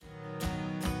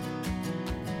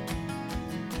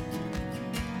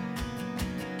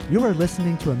You are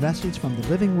listening to a message from the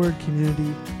Living Word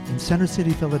community in Center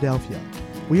City, Philadelphia.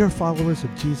 We are followers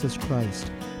of Jesus Christ,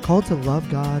 called to love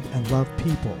God and love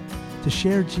people, to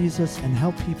share Jesus and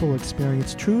help people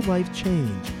experience true life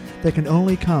change that can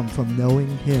only come from knowing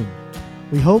Him.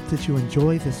 We hope that you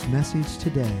enjoy this message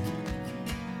today.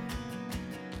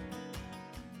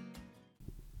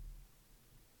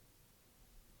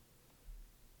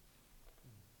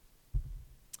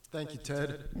 Thank you,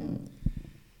 Ted.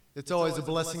 It's always a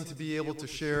blessing to be able to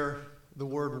share the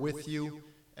Word with you,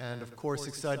 and of course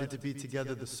excited to be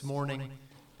together this morning,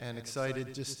 and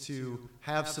excited just to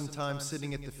have some time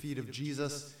sitting at the feet of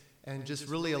Jesus and just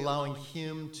really allowing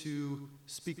Him to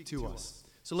speak to us.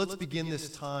 So let's begin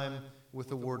this time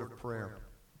with a word of prayer.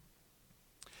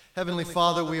 Heavenly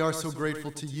Father, we are so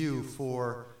grateful to you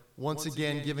for once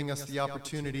again giving us the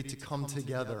opportunity to come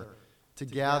together, to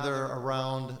gather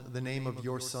around the name of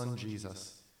your Son,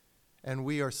 Jesus. And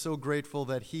we are so grateful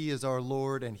that He is our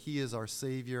Lord and He is our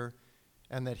Savior,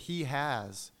 and that He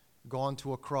has gone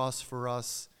to a cross for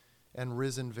us and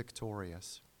risen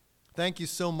victorious. Thank you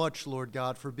so much, Lord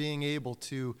God, for being able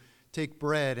to take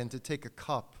bread and to take a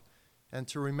cup and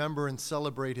to remember and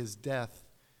celebrate His death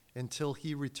until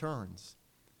He returns.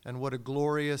 And what a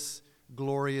glorious,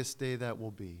 glorious day that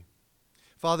will be.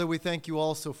 Father, we thank you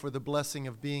also for the blessing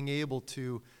of being able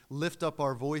to lift up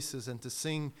our voices and to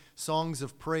sing songs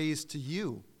of praise to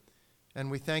you.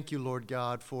 And we thank you, Lord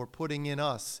God, for putting in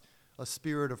us a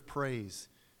spirit of praise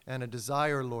and a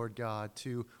desire, Lord God,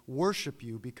 to worship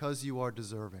you because you are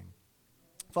deserving.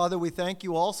 Father, we thank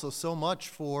you also so much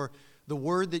for the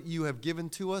word that you have given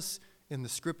to us in the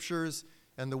scriptures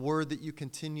and the word that you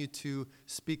continue to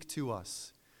speak to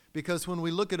us. Because when we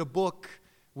look at a book,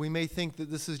 we may think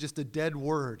that this is just a dead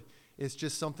word. It's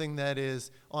just something that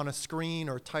is on a screen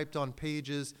or typed on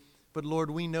pages. But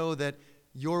Lord, we know that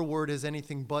your word is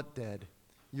anything but dead.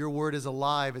 Your word is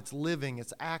alive, it's living,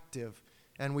 it's active.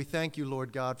 And we thank you,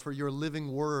 Lord God, for your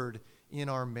living word in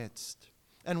our midst.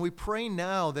 And we pray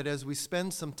now that as we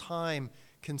spend some time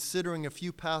considering a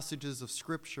few passages of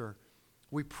Scripture,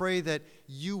 we pray that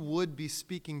you would be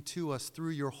speaking to us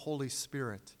through your Holy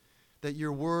Spirit, that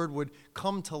your word would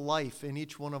come to life in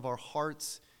each one of our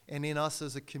hearts and in us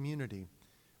as a community.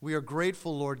 We are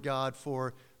grateful, Lord God,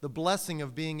 for the blessing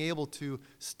of being able to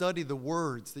study the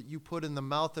words that you put in the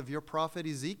mouth of your prophet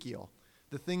Ezekiel,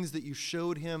 the things that you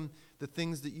showed him, the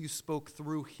things that you spoke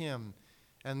through him.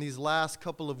 And these last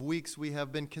couple of weeks we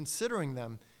have been considering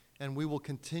them, and we will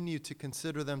continue to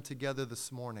consider them together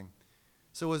this morning.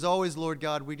 So as always, Lord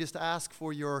God, we just ask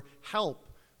for your help.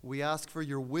 We ask for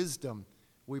your wisdom.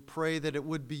 We pray that it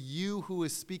would be you who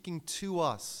is speaking to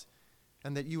us,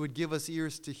 and that you would give us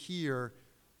ears to hear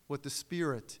what the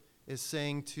Spirit is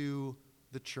saying to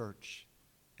the church.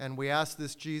 And we ask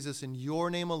this, Jesus, in your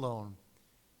name alone.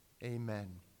 Amen.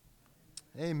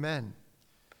 Amen.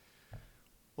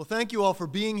 Well, thank you all for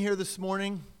being here this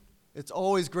morning. It's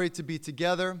always great to be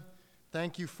together.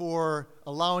 Thank you for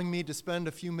allowing me to spend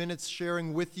a few minutes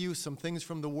sharing with you some things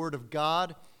from the Word of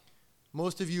God.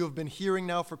 Most of you have been hearing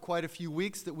now for quite a few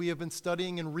weeks that we have been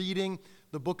studying and reading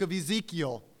the book of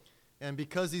Ezekiel. And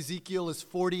because Ezekiel is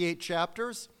 48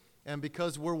 chapters, and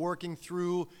because we're working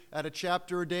through at a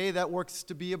chapter a day, that works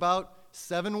to be about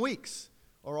 7 weeks,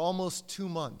 or almost 2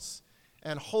 months.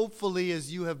 And hopefully,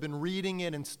 as you have been reading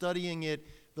it and studying it,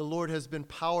 the Lord has been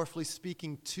powerfully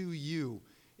speaking to you.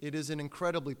 It is an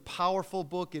incredibly powerful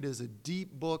book. It is a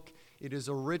deep book. It is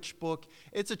a rich book.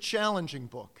 It's a challenging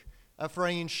book.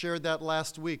 Ephraim shared that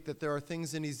last week, that there are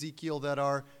things in Ezekiel that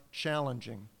are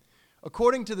challenging.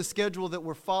 According to the schedule that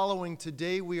we're following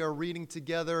today, we are reading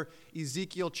together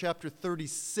Ezekiel chapter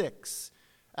 36.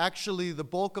 Actually, the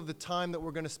bulk of the time that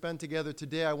we're going to spend together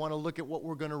today, I want to look at what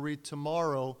we're going to read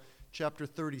tomorrow, chapter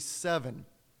 37.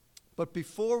 But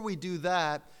before we do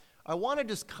that, I want to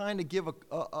just kind of give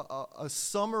a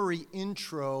summary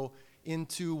intro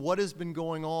into what has been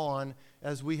going on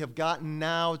as we have gotten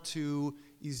now to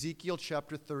Ezekiel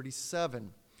chapter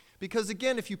 37. Because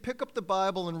again, if you pick up the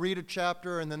Bible and read a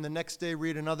chapter, and then the next day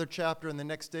read another chapter, and the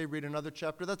next day read another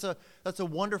chapter, that's a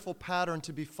wonderful pattern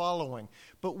to be following.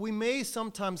 But we may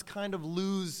sometimes kind of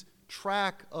lose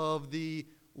track of the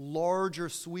larger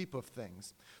sweep of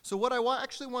things. So what I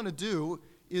actually want to do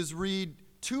is read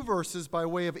 2 verses by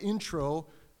way of intro.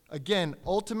 Again,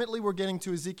 ultimately we're getting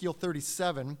to Ezekiel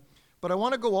 37, but I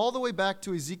want to go all the way back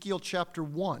to Ezekiel chapter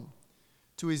 1.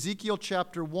 To Ezekiel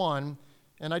chapter 1,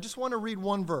 and I just want to read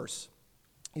one verse.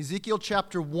 Ezekiel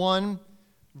chapter 1,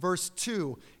 verse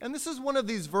 2. And this is one of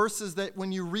these verses that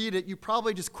when you read it, you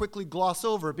probably just quickly gloss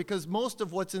over, because most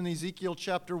of what's in Ezekiel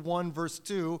chapter 1, verse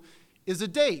 2 is a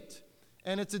date.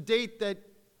 And it's a date that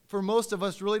for most of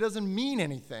us really doesn't mean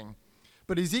anything.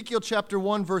 But Ezekiel chapter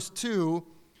 1, verse 2,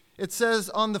 it says,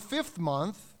 on the 5th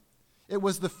month, it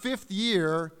was the 5th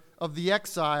year of the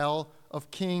exile of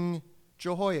King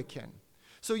Jehoiakim.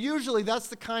 So usually that's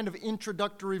the kind of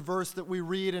introductory verse that we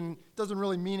read and it doesn't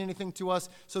really mean anything to us,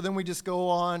 so then we just go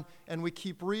on and we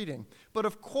keep reading. But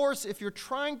of course, if you're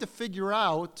trying to figure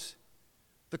out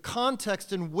the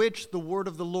context in which the word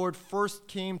of the Lord first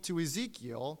came to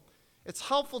Ezekiel, it's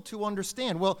helpful to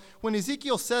understand. Well, when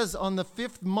Ezekiel says on the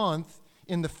 5th month,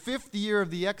 in the 5th year of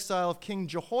the exile of King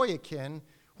Jehoiakim,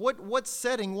 what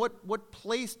setting, what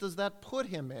place does that put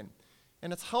him in?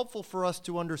 And it's helpful for us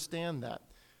to understand that.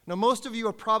 Now, most of you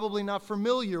are probably not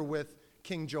familiar with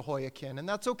King Jehoiakim, and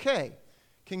that's okay.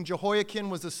 King Jehoiakim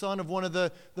was the son of one of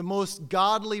the most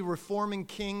godly reforming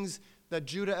kings that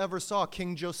Judah ever saw,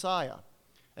 King Josiah.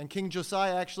 And King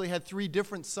Josiah actually had 3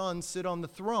 different sons sit on the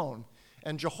throne.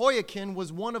 And Jehoiakim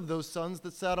was one of those sons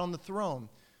that sat on the throne.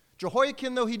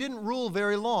 Jehoiakim, though, he didn't rule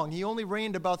very long. He only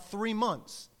reigned about 3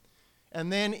 months.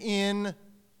 And then in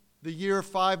the year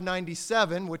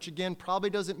 597, which again probably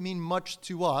doesn't mean much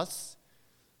to us,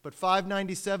 but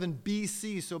 597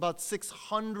 BC, so about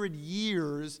 600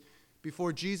 years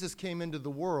before Jesus came into the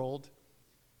world,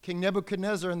 King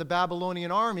Nebuchadnezzar and the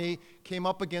Babylonian army came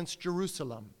up against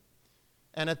Jerusalem.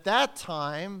 And at that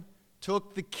time,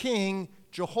 took the king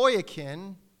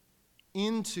Jehoiakim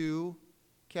into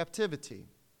captivity.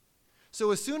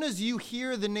 So as soon as you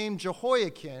hear the name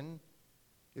Jehoiakim,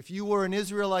 if you were an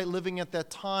Israelite living at that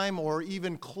time or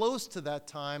even close to that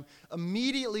time,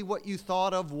 immediately what you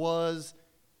thought of was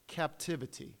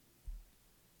captivity.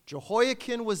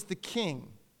 Jehoiakim was the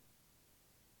king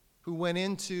who went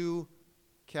into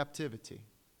captivity.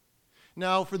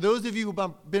 Now, for those of you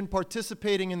who've been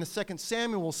participating in the 2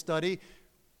 Samuel study,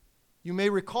 you may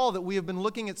recall that we have been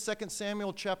looking at 2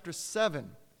 Samuel chapter 7,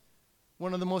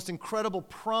 one of the most incredible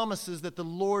promises that the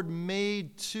Lord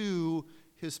made to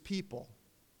his people.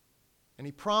 And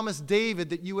he promised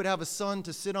David that you would have a son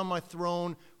to sit on my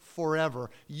throne forever.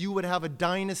 You would have a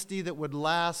dynasty that would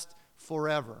last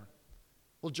forever.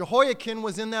 Well, Jehoiakim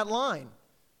was in that line.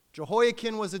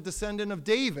 Jehoiakim was a descendant of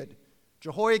David.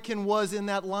 Jehoiakim was in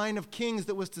that line of kings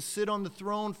that was to sit on the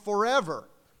throne forever.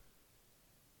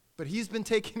 But he's been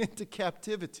taken into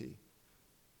captivity.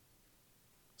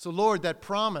 So Lord, that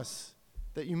promise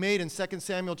that you made in 2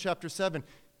 Samuel chapter 7,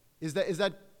 is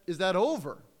that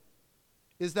over?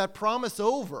 Is that promise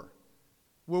over?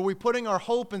 Were we putting our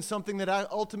hope in something that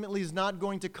ultimately is not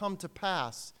going to come to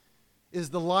pass? Is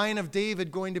the line of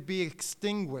David going to be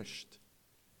extinguished?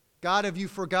 God, have you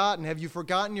forgotten? Have you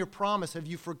forgotten your promise? Have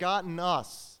you forgotten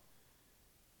us?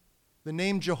 The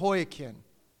name Jehoiakim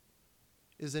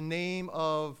is a name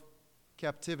of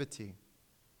captivity.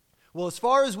 Well, as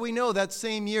far as we know, that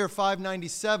same year,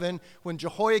 597, when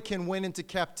Jehoiakim went into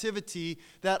captivity,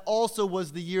 that also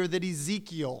was the year that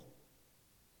Ezekiel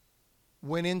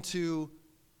went into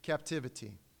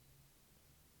captivity.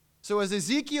 So as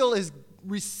Ezekiel is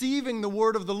receiving the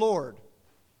word of the Lord,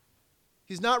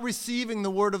 he's not receiving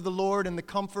the word of the Lord in the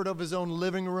comfort of his own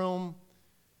living room.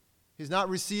 He's not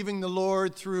receiving the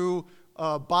Lord through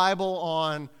a Bible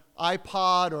on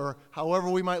iPod or however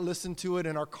we might listen to it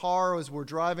in our car as we're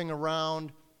driving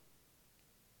around.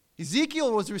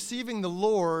 Ezekiel was receiving the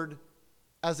Lord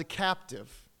as a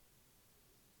captive,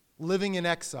 living in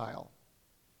exile,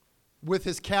 with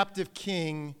his captive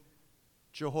king,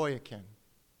 Jehoiakim.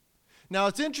 Now,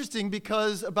 it's interesting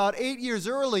because about 8 years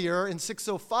earlier, in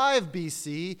 605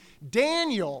 BC,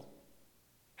 Daniel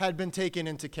had been taken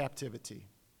into captivity.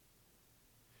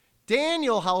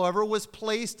 Daniel, however, was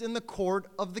placed in the court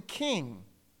of the king.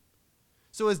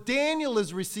 So as Daniel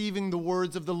is receiving the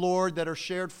words of the Lord that are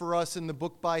shared for us in the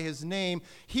book by his name,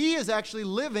 he is actually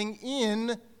living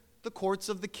in the courts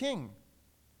of the king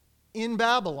in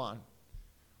Babylon.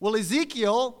 Well,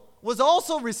 Ezekiel was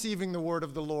also receiving the word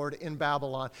of the Lord in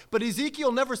Babylon, but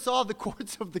Ezekiel never saw the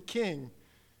courts of the king.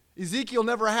 Ezekiel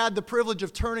never had the privilege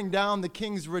of turning down the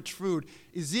king's rich food.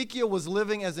 Ezekiel was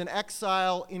living as an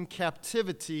exile in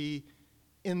captivity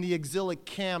in the exilic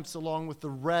camps along with the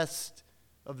rest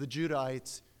of the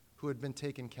Judahites who had been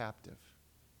taken captive.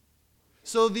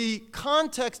 So the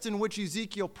context in which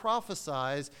Ezekiel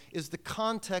prophesies is the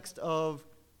context of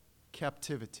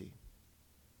captivity.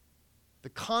 The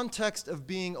context of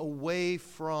being away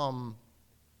from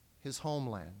his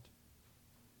homeland.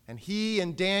 And he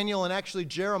and Daniel and actually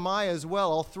Jeremiah as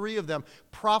well, all three of them,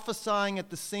 prophesying at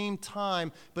the same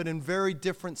time, but in very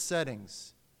different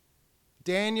settings.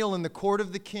 Daniel in the court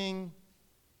of the king,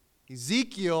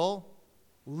 Ezekiel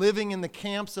living in the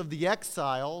camps of the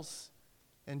exiles,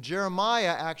 and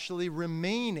Jeremiah actually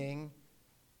remaining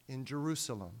in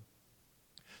Jerusalem.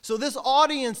 So this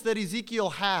audience that Ezekiel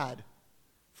had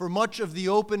for much of the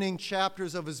opening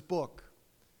chapters of his book,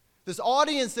 this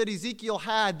audience that Ezekiel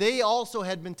had, they also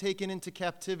had been taken into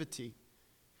captivity.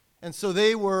 And so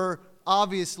they were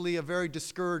obviously a very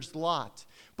discouraged lot.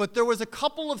 But there was a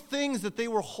couple of things that they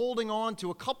were holding on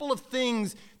to, a couple of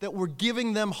things that were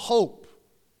giving them hope.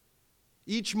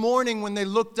 Each morning when they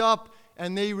looked up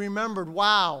and they remembered,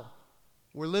 wow,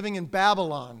 we're living in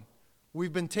Babylon.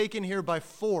 We've been taken here by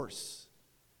force.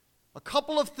 A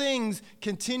couple of things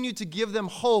continued to give them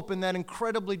hope in that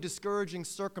incredibly discouraging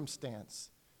circumstance.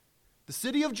 The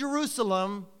city of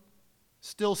Jerusalem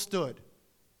still stood.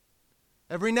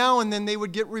 Every now and then they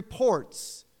would get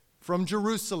reports from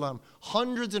Jerusalem,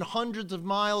 hundreds and hundreds of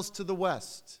miles to the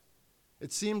west.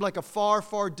 It seemed like a far,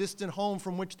 far distant home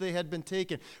from which they had been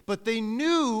taken. But they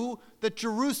knew that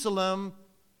Jerusalem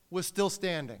was still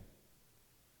standing.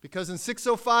 Because in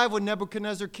 605, when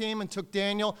Nebuchadnezzar came and took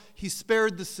Daniel, he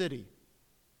spared the city.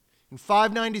 In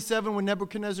 597, when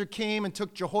Nebuchadnezzar came and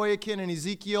took Jehoiakim and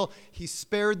Ezekiel, he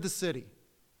spared the city.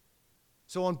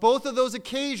 So on both of those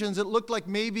occasions, it looked like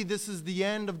maybe this is the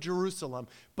end of Jerusalem.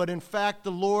 But in fact,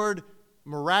 the Lord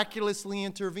miraculously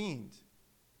intervened.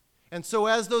 And so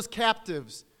as those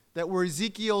captives that were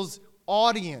Ezekiel's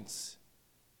audience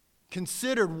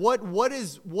considered what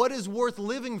is worth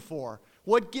living for,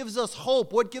 what gives us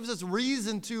hope? What gives us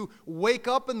reason to wake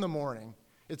up in the morning?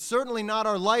 It's certainly not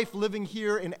our life living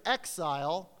here in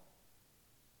exile.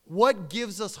 What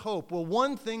gives us hope? Well,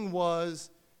 one thing was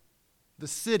the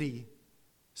city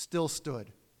still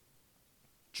stood.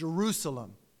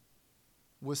 Jerusalem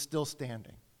was still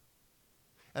standing.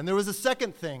 And there was a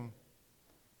second thing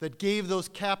that gave those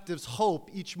captives hope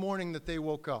each morning that they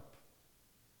woke up.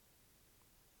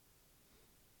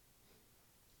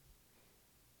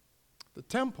 The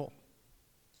temple.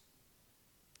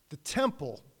 The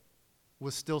temple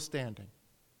was still standing.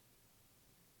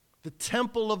 The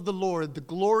temple of the Lord, the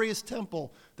glorious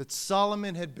temple that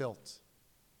Solomon had built.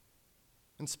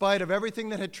 In spite of everything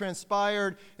that had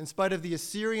transpired, in spite of the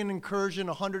Assyrian incursion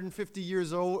 150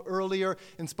 years earlier,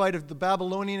 in spite of the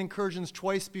Babylonian incursions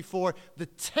twice before, the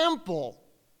temple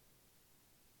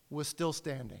was still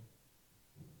standing.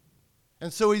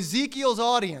 And so Ezekiel's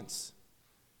audience,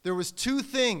 there was two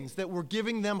things that were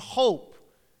giving them hope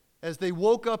as they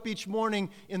woke up each morning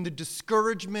in the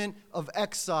discouragement of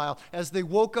exile, as they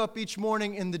woke up each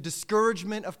morning in the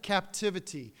discouragement of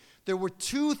captivity. There were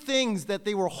two things that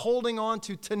they were holding on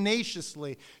to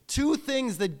tenaciously, two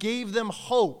things that gave them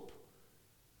hope.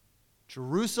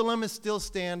 Jerusalem is still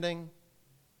standing.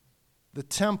 The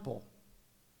temple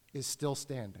is still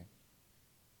standing.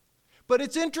 But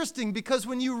it's interesting because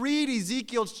when you read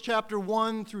Ezekiel chapter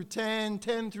 1 through 10,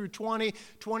 10 through 20,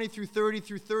 20 through 30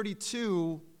 through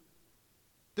 32,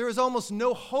 there is almost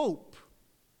no hope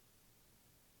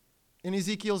in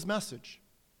Ezekiel's message.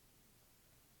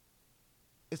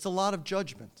 It's a lot of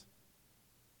judgment.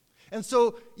 And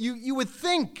so you would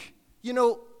think,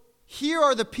 here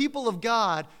are the people of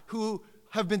God who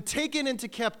have been taken into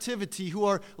captivity, who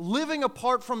are living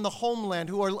apart from the homeland,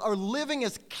 who are living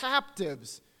as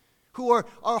captives, who are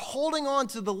holding on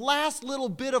to the last little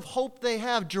bit of hope they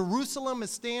have. Jerusalem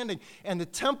is standing and the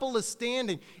temple is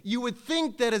standing. You would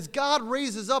think that as God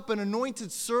raises up an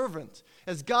anointed servant,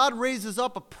 as God raises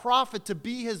up a prophet to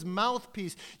be his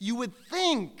mouthpiece, you would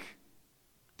think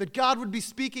that God would be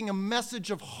speaking a message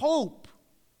of hope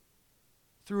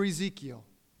through Ezekiel.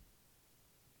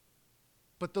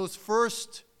 But those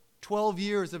first 12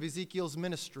 years of Ezekiel's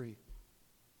ministry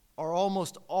are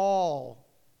almost all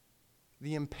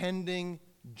the impending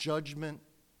judgment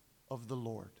of the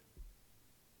Lord.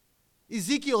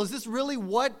 Ezekiel, is this really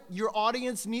what your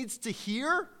audience needs to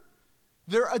hear?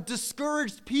 They're a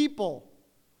discouraged people.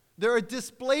 They're a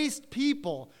displaced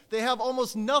people. They have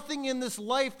almost nothing in this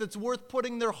life that's worth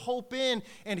putting their hope in.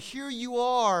 And here you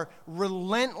are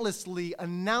relentlessly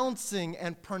announcing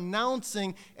and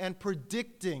pronouncing and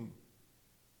predicting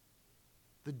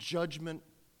the judgment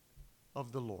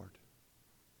of the Lord.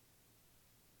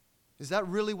 Is that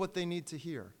really what they need to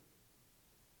hear?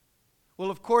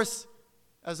 Well, of course,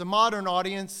 as a modern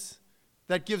audience,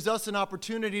 that gives us an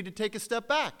opportunity to take a step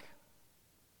back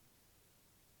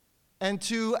and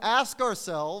to ask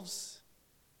ourselves,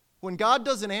 when God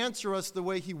doesn't answer us the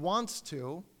way he wants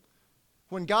to,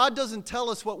 when God doesn't tell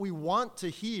us what we want to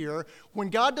hear, when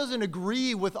God doesn't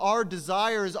agree with our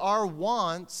desires, our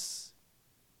wants,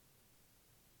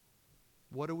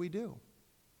 what do we do?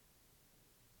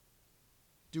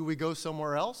 Do we go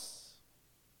somewhere else?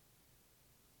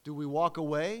 Do we walk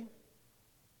away?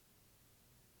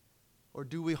 Or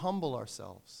do we humble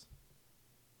ourselves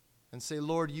and say,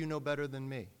 Lord, you know better than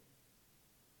me?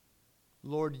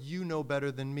 Lord, you know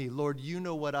better than me. Lord, you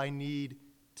know what I need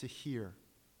to hear.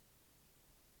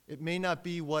 It may not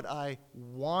be what I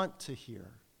want to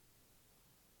hear,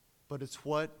 but it's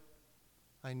what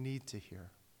I need to hear.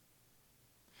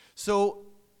 So,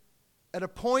 at a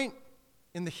point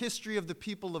in the history of the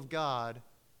people of God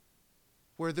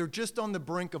where they're just on the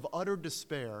brink of utter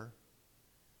despair,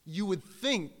 you would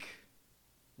think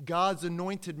God's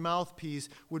anointed mouthpiece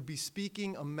would be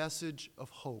speaking a message of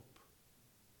hope.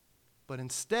 But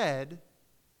instead,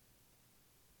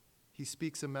 he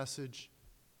speaks a message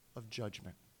of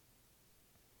judgment.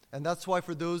 And that's why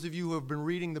for those of you who have been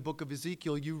reading the book of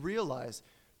Ezekiel, you realize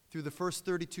through the first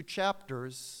 32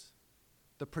 chapters,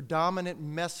 the predominant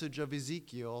message of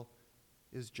Ezekiel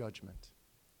is judgment.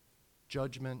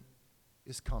 Judgment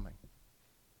is coming.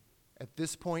 At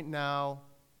this point now,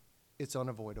 it's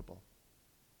unavoidable.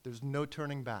 There's no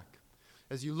turning back.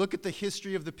 As you look at the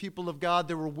history of the people of God,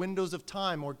 there were windows of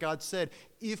time where God said,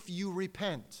 if you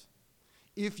repent,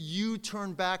 if you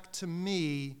turn back to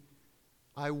me,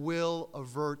 I will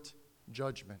avert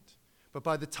judgment. But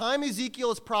by the time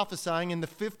Ezekiel is prophesying in the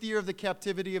 5th year of the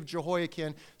captivity of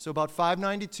Jehoiakim, so about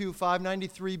 592,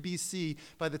 593 BC,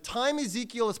 by the time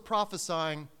Ezekiel is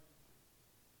prophesying,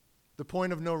 the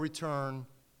point of no return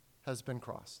has been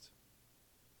crossed.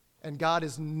 And God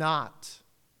is not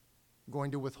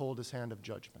going to withhold his hand of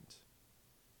judgment.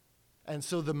 And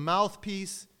so the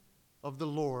mouthpiece of the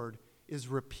Lord is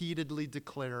repeatedly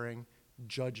declaring,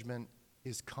 judgment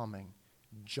is coming.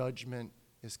 Judgment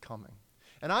is coming.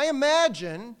 And I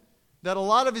imagine that a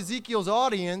lot of Ezekiel's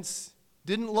audience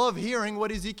didn't love hearing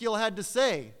what Ezekiel had to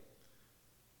say.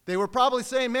 They were probably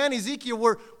saying, man, Ezekiel,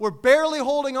 we're barely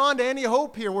holding on to any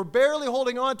hope here. We're barely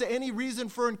holding on to any reason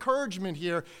for encouragement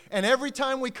here. And every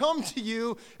time we come to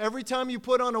you, every time you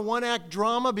put on a one-act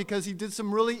drama, because he did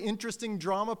some really interesting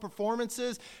drama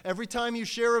performances, every time you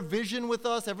share a vision with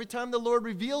us, every time the Lord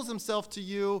reveals himself to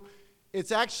you,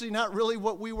 it's actually not really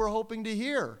what we were hoping to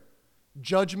hear.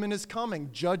 Judgment is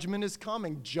coming. Judgment is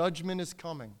coming. Judgment is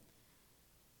coming.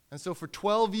 And so for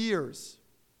 12 years,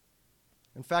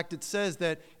 in fact, it says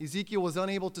that Ezekiel was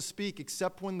unable to speak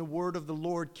except when the word of the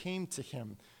Lord came to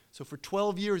him. So for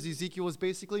 12 years, Ezekiel was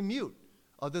basically mute,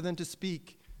 other than to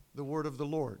speak the word of the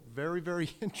Lord. Very,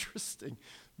 very interesting.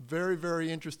 Very, very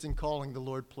interesting calling the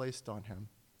Lord placed on him.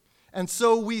 And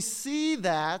so we see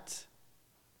that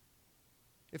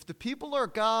if the people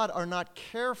of God are not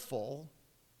careful,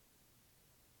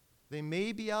 they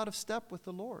may be out of step with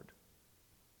the Lord.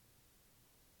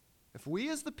 If we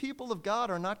as the people of God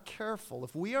are not careful,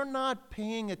 if we are not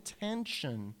paying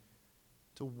attention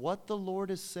to what the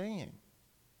Lord is saying,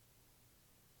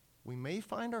 we may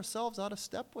find ourselves out of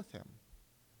step with him.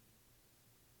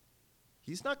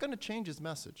 He's not going to change his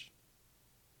message.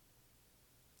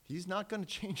 He's not going to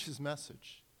change his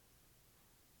message.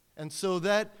 And so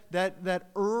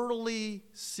that early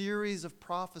series of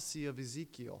prophecy of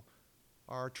Ezekiel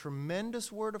are a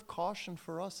tremendous word of caution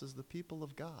for us as the people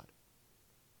of God.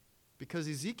 Because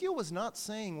Ezekiel was not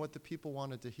saying what the people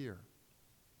wanted to hear.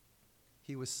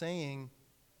 He was saying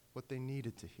what they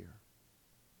needed to hear.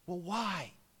 Well,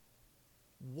 why?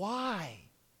 Why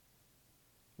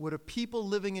would a people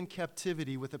living in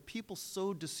captivity, with a people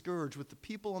so discouraged, with the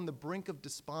people on the brink of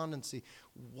despondency,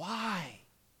 why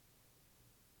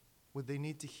would they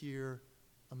need to hear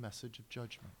a message of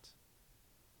judgment?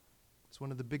 It's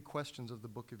one of the big questions of the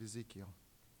book of Ezekiel.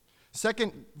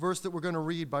 Second verse that we're going to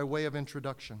read by way of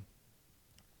introduction.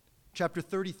 Chapter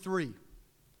 33,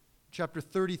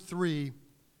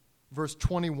 verse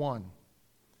 21.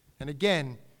 And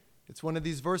again, it's one of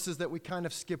these verses that we kind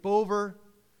of skip over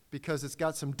because it's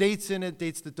got some dates in it,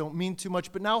 dates that don't mean too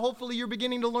much. But now hopefully you're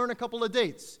beginning to learn a couple of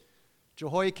dates.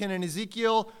 Jehoiakim and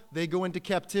Ezekiel, they go into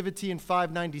captivity in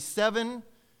 597,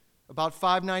 about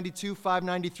 592,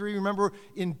 593. Remember,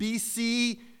 in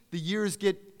BC, the years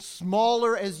get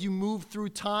smaller as you move through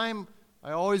time.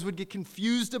 I always would get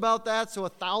confused about that. So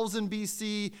 1000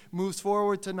 BC moves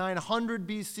forward to 900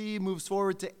 BC, moves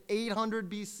forward to 800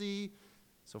 BC.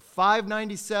 So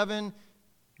 597,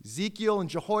 Ezekiel and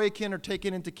Jehoiakim are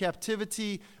taken into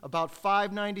captivity. About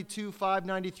 592,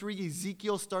 593,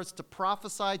 Ezekiel starts to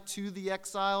prophesy to the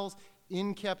exiles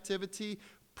in captivity,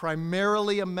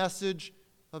 primarily a message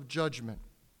of judgment.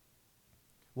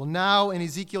 Well, now in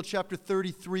Ezekiel chapter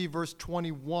 33, verse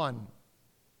 21,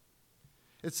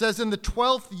 it says, in the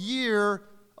 12th year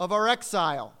of our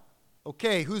exile.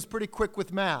 Okay, who's pretty quick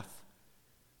with math?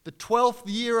 The 12th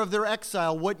year of their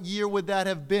exile, what year would that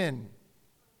have been?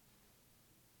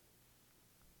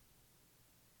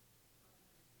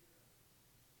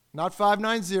 Not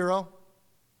 590.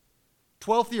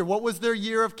 12th year. What was their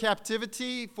year of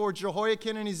captivity for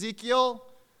Jehoiakim and Ezekiel?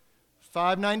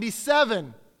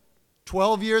 597.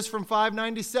 12 years from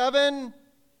 597?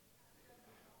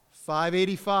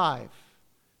 585.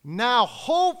 Now,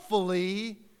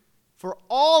 hopefully, for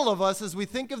all of us, as we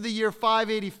think of the year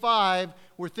 585,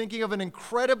 we're thinking of an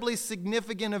incredibly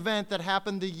significant event that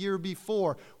happened the year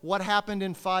before. What happened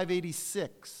in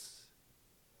 586?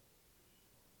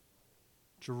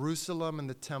 Jerusalem and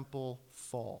the temple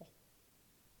fall.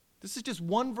 This is just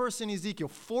one verse in Ezekiel.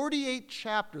 48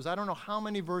 chapters. I don't know how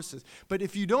many verses. But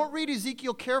if you don't read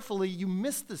Ezekiel carefully, you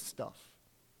miss this stuff.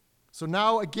 So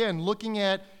now, again, looking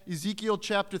at Ezekiel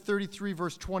chapter 33,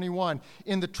 verse 21.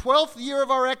 In the 12th year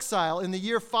of our exile, in the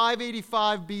year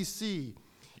 585 BC,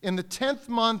 in the 10th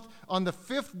month, on the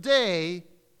 5th day,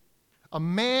 a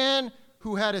man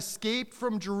who had escaped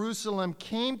from Jerusalem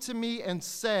came to me and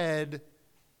said,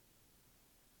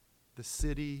 "The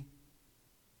city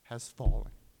has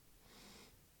fallen."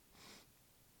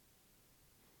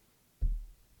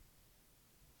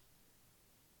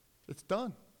 It's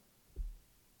done.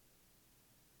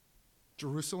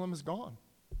 Jerusalem is gone.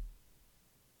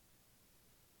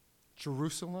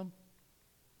 Jerusalem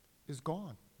is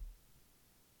gone.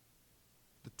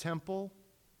 The temple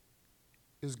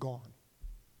is gone.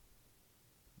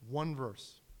 One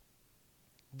verse.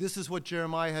 This is what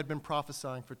Jeremiah had been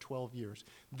prophesying for 12 years.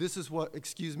 This is what,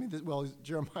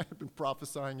 Jeremiah had been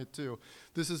prophesying it too.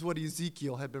 This is what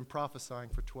Ezekiel had been prophesying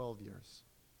for 12 years.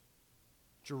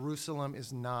 Jerusalem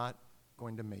is not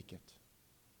going to make it.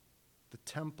 The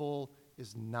temple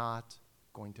is not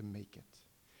going to make it.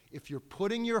 If you're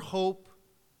putting your hope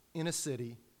in a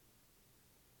city,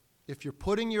 if you're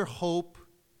putting your hope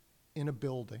in a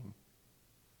building,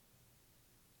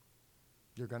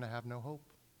 you're going to have no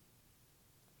hope.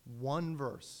 One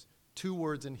verse, 2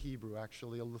 words in Hebrew,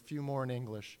 actually, a few more in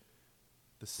English.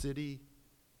 The city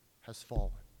has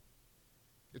fallen.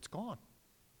 It's gone.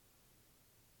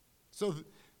 So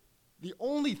the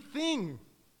only thing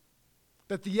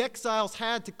that the exiles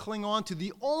had to cling on to,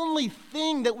 the only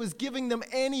thing that was giving them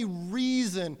any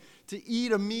reason to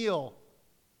eat a meal,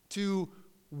 to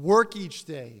work each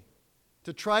day,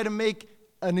 to try to make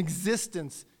an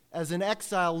existence as an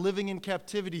exile living in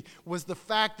captivity, was the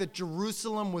fact that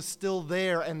Jerusalem was still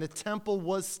there and the temple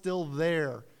was still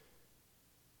there.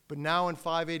 But now in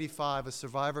 585, a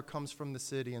survivor comes from the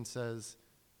city and says,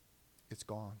 it's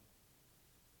gone.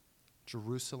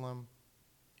 Jerusalem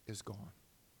is gone.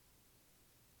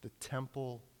 The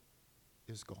temple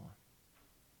is gone.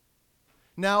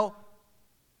 Now,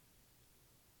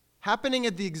 happening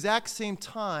at the exact same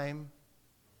time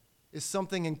is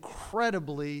something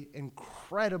incredibly,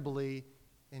 incredibly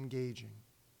engaging.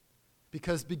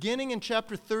 Because beginning in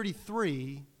chapter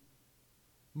 33,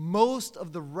 most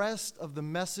of the rest of the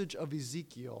message of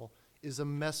Ezekiel is a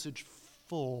message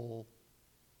full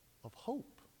of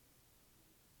hope.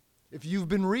 If you've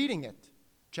been reading it,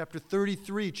 chapter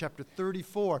 33, chapter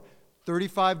 34,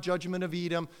 35, judgment of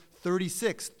Edom,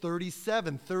 36,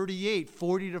 37, 38,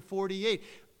 40 to 48,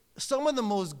 some of the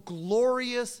most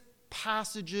glorious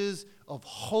passages of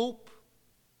hope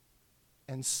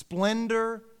and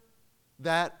splendor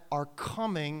that are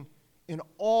coming in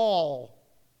all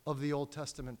of the Old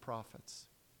Testament prophets.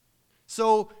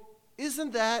 So,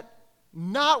 isn't that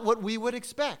not what we would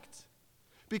expect?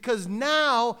 Because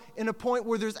now, in a point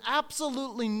where there's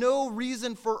absolutely no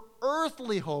reason for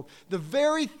earthly hope, the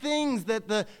very things that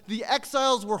the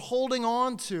exiles were holding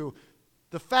on to,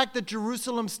 the fact that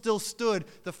Jerusalem still stood,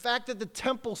 the fact that the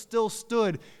temple still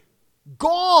stood,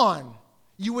 gone.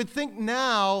 You would think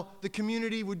now the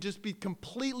community would just be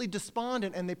completely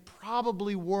despondent, and they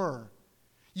probably were.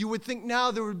 You would think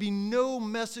now there would be no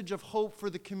message of hope for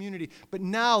the community. But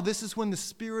now this is when the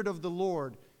Spirit of the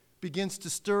Lord begins to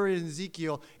stir in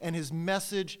Ezekiel, and his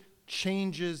message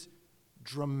changes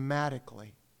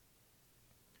dramatically.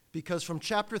 Because from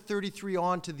chapter 33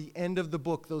 on to the end of the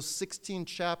book, those 16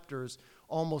 chapters,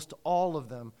 almost all of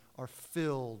them are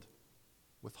filled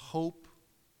with hope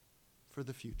for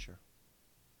the future.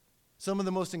 Some of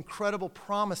the most incredible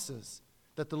promises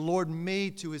that the Lord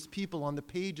made to his people on the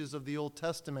pages of the Old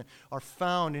Testament are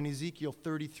found in Ezekiel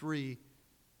 33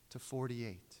 to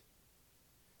 48.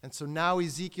 And so now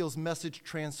Ezekiel's message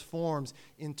transforms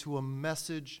into a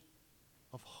message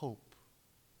of hope.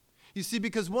 You see,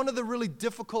 because one of the really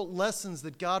difficult lessons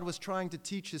that God was trying to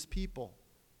teach his people,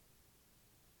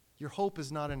 your hope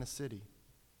is not in a city.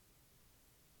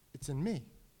 It's in me.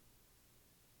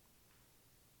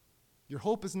 Your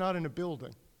hope is not in a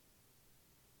building.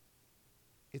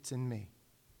 It's in me.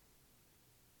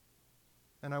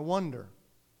 And I wonder,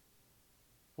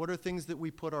 what are things that we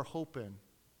put our hope in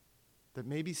that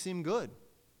maybe seem good.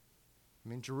 I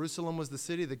mean, Jerusalem was the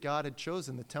city that God had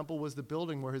chosen. The temple was the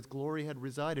building where his glory had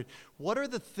resided. What are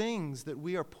the things that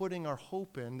we are putting our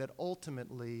hope in that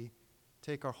ultimately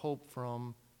take our hope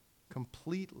from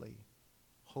completely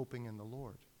hoping in the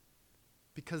Lord?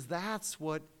 Because that's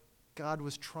what God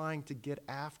was trying to get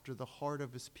after the heart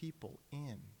of his people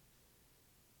in.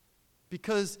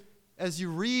 Because as you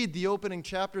read the opening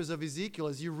chapters of Ezekiel,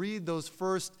 as you read those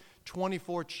first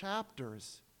 24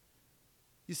 chapters,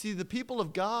 you see, the people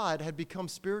of God had become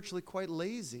spiritually quite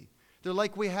lazy. They're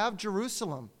like, we have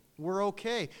Jerusalem, we're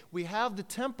okay. We have the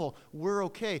temple, we're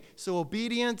okay. So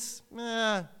obedience,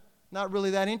 not really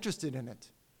that interested in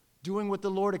it. Doing what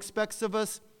the Lord expects of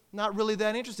us, not really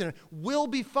that interested in it. We'll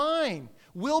be fine.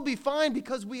 We'll be fine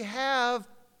because we have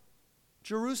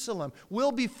Jerusalem.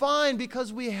 We'll be fine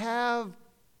because we have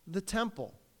the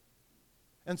temple.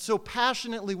 And so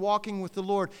passionately walking with the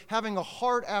Lord, having a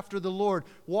heart after the Lord,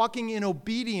 walking in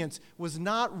obedience was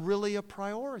not really a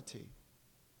priority.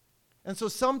 And so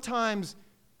sometimes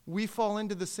we fall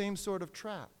into the same sort of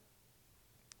trap.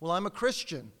 Well, I'm a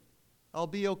Christian. I'll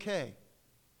be okay.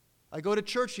 I go to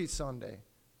church each Sunday.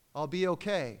 I'll be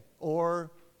okay.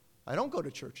 Or I don't go to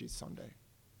church each Sunday.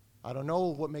 I don't know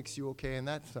what makes you okay in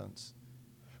that sense.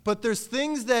 But there's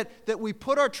things that we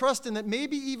put our trust in that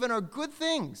maybe even are good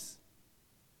things.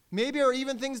 Maybe are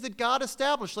even things that God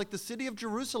established, like the city of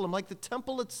Jerusalem, like the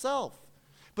temple itself.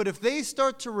 But if they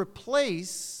start to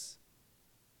replace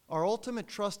our ultimate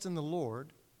trust in the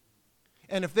Lord,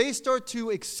 and if they start to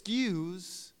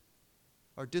excuse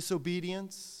our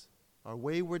disobedience, our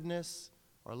waywardness,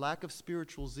 our lack of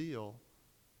spiritual zeal,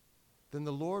 then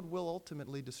the Lord will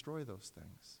ultimately destroy those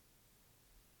things.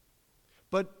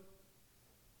 But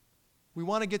we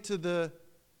want to get to the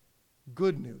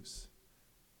good news.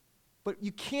 But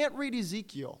you can't read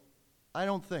Ezekiel, I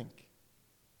don't think,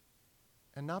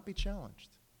 and not be challenged.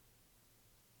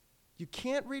 You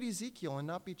can't read Ezekiel and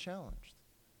not be challenged.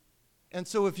 And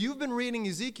so if you've been reading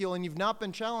Ezekiel and you've not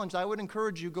been challenged, I would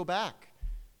encourage you, go back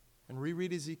and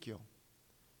reread Ezekiel.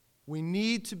 We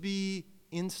need to be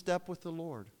in step with the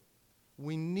Lord.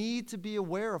 We need to be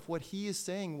aware of what he is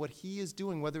saying, what he is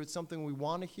doing, whether it's something we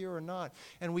want to hear or not.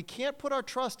 And we can't put our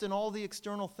trust in all the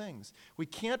external things. We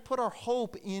can't put our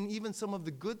hope in even some of the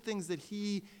good things that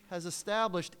he has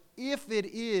established if it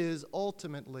is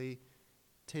ultimately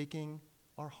taking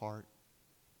our heart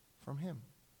from him.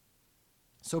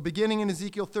 So beginning in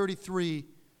Ezekiel 33,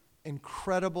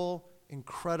 incredible,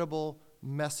 incredible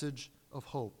message of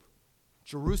hope.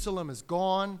 Jerusalem is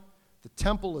gone. The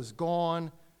temple is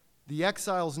gone. The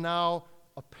exiles now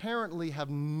apparently have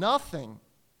nothing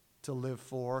to live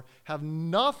for, have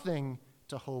nothing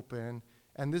to hope in,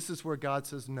 and this is where God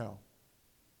says no.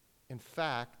 In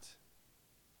fact,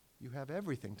 you have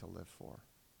everything to live for.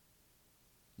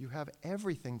 You have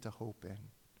everything to hope in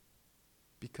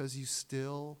because you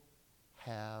still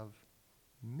have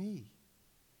me.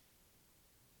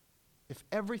 If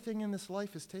everything in this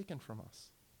life is taken from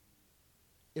us,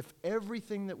 if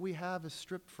everything that we have is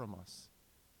stripped from us,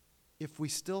 if we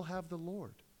still have the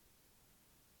Lord,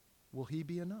 will he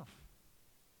be enough?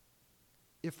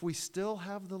 If we still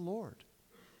have the Lord,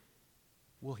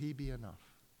 will he be enough?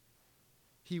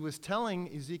 He was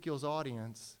telling Ezekiel's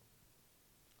audience,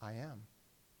 I am.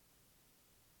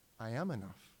 I am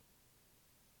enough.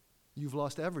 You've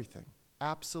lost everything,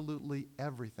 absolutely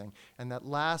everything. And that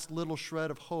last little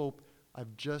shred of hope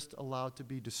I've just allowed to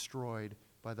be destroyed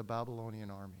by the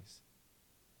Babylonian armies.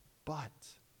 But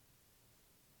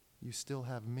you still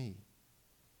have me,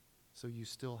 so you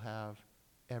still have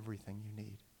everything you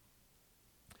need.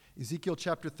 Ezekiel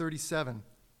chapter 37,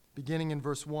 beginning in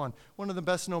verse 1, one of the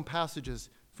best known passages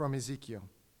from Ezekiel.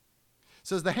 It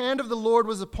says, the hand of the Lord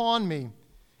was upon me,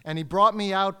 and he brought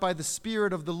me out by the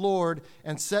Spirit of the Lord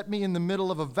and set me in the middle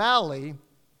of a valley.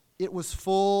 It was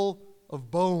full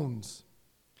of bones.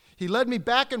 He led me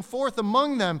back and forth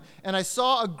among them, and I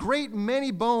saw a great many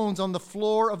bones on the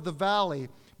floor of the valley,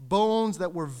 bones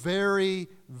that were very,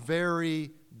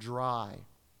 very dry.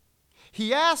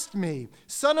 He asked me,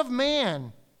 Son of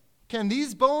man, can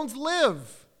these bones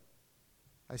live?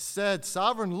 I said,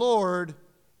 Sovereign Lord,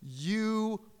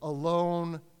 you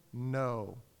alone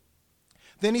know.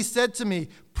 Then he said to me,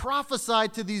 prophesy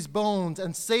to these bones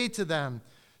and say to them,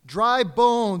 dry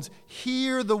bones,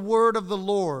 hear the word of the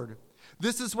Lord.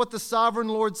 This is what the sovereign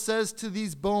Lord says to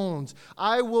these bones.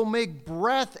 I will make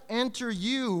breath enter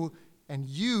you, and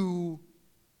you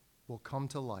will come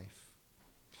to life.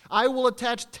 I will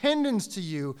attach tendons to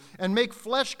you and make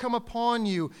flesh come upon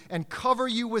you and cover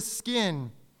you with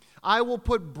skin. I will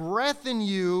put breath in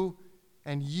you,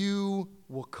 and you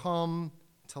will come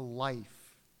to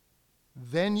life.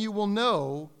 Then you will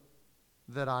know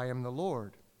that I am the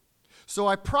Lord. So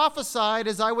I prophesied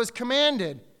as I was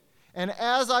commanded. And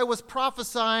as I was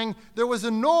prophesying, there was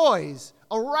a noise,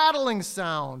 a rattling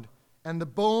sound, and the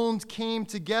bones came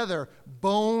together,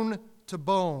 bone to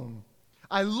bone.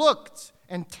 I looked,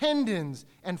 and tendons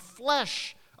and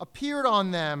flesh appeared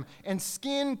on them, and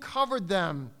skin covered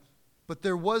them, but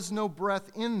there was no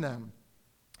breath in them.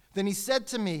 Then he said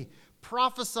to me,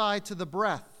 prophesy to the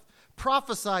breath.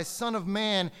 Prophesy, Son of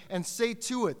Man, and say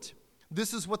to it,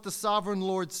 this is what the sovereign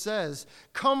Lord says.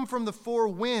 Come from the four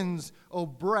winds, O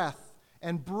breath,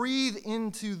 and breathe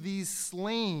into these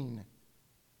slain,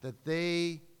 that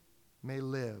they may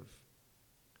live.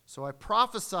 So I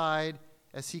prophesied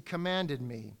as he commanded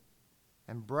me,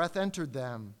 and breath entered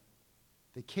them.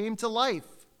 They came to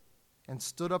life and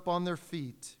stood up on their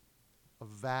feet, a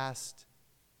vast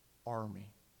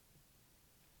army.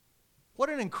 What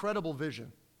an incredible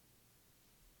vision.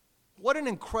 What an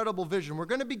incredible vision. We're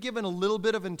going to be given a little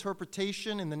bit of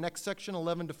interpretation in the next section,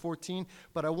 11 to 14,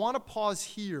 but I want to pause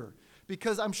here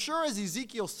because I'm sure as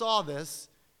Ezekiel saw this,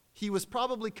 he was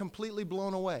probably completely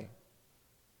blown away.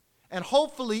 And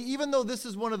hopefully, even though this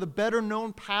is one of the better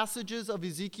known passages of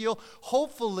Ezekiel,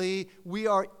 hopefully we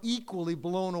are equally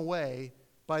blown away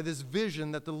by this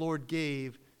vision that the Lord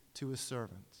gave to his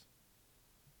servants.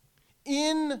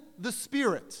 In the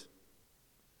Spirit,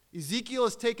 Ezekiel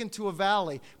is taken to a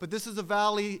valley, but this is a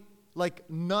valley like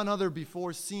none other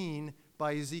before seen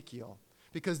by Ezekiel,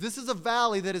 because this is a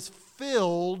valley that is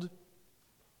filled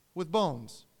with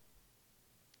bones.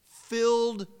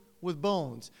 Filled with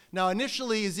bones. Now,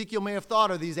 initially, Ezekiel may have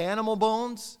thought, are these animal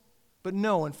bones? But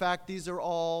no, in fact, these are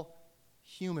all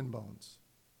human bones.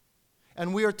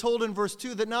 And we are told in verse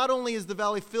 2 that not only is the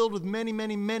valley filled with many,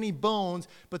 many, many bones,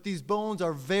 but these bones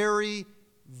are very,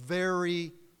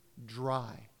 very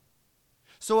dry.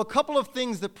 So a couple of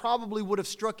things that probably would have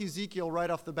struck Ezekiel right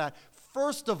off the bat.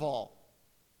 First of all,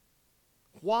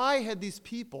 why had these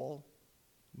people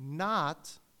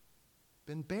not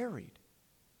been buried?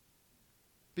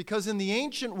 Because in the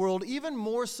ancient world, even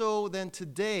more so than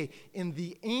today, in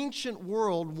the ancient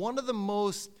world, one of the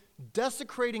most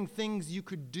desecrating things you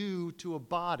could do to a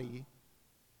body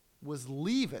was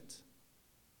leave it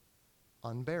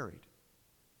unburied.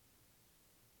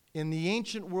 In the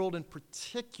ancient world in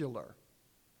particular,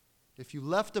 if you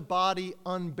left a body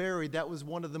unburied, that was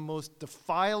one of the most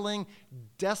defiling,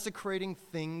 desecrating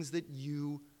things that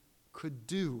you could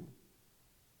do.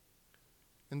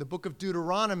 In the book of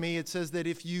Deuteronomy, it says that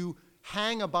if you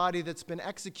hang a body that's been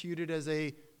executed as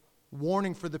a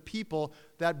warning for the people,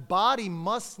 that body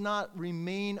must not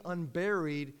remain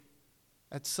unburied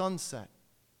at sunset.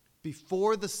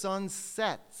 Before the sun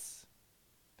sets,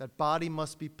 that body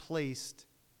must be placed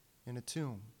in a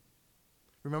tomb.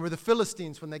 Remember the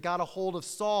Philistines when they got a hold of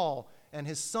Saul and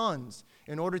his sons.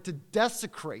 In order to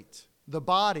desecrate the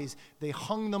bodies, they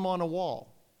hung them on a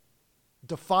wall,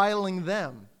 defiling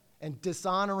them and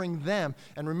dishonoring them.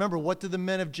 And remember, what do the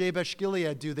men of Jabesh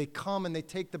Gilead do? They come and they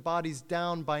take the bodies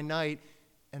down by night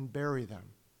and bury them.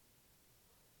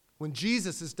 When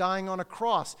Jesus is dying on a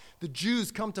cross, the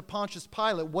Jews come to Pontius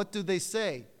Pilate. What do they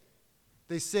say?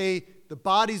 They say the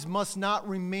bodies must not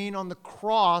remain on the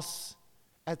cross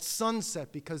at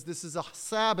sunset, because this is a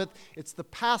Sabbath. It's the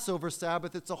Passover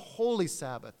Sabbath. It's a holy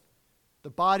Sabbath.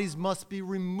 The bodies must be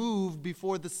removed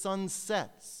before the sun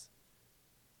sets.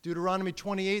 Deuteronomy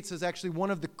 28 says actually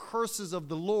one of the curses of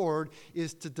the Lord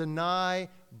is to deny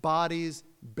bodies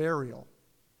burial.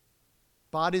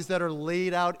 Bodies that are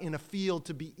laid out in a field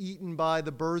to be eaten by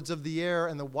the birds of the air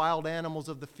and the wild animals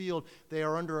of the field, they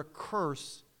are under a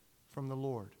curse from the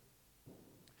Lord.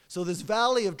 So this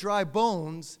valley of dry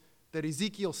bones that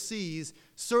Ezekiel sees,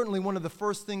 certainly one of the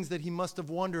first things that he must have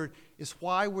wondered is,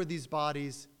 why were these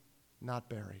bodies not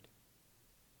buried?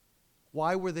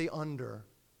 Why were they under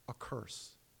a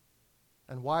curse?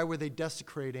 And why were they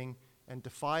desecrating and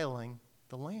defiling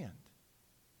the land?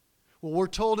 Well, we're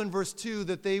told in verse 2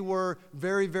 that they were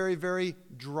very, very, very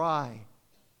dry.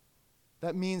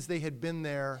 That means they had been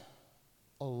there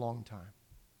a long time.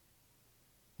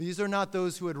 These are not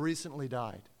those who had recently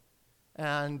died,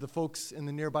 and the folks in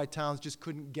the nearby towns just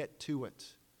couldn't get to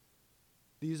it.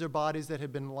 These are bodies that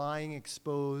had been lying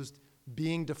exposed,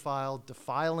 being defiled,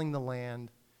 defiling the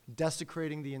land,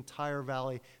 desecrating the entire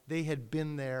valley. They had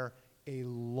been there a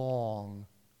long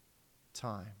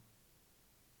time.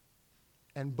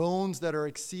 And bones that are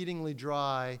exceedingly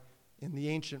dry in the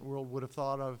ancient world would have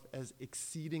thought of as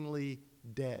exceedingly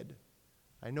dead.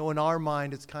 I know in our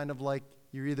mind it's kind of like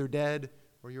you're either dead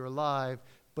or you're alive,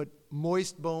 but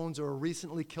moist bones or a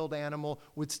recently killed animal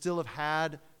would still have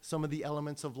had some of the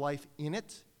elements of life in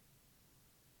it,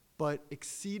 but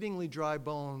exceedingly dry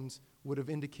bones would have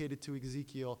indicated to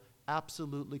Ezekiel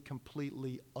absolutely,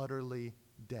 completely, utterly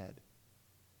dead.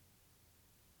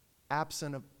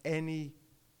 Absent of any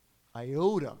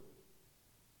iota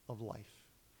of life.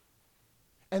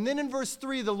 And then in verse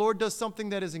 3, the Lord does something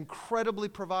that is incredibly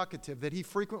provocative, that he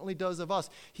frequently does of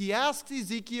us. He asks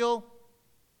Ezekiel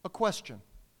a question.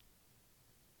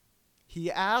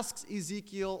 He asks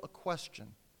Ezekiel a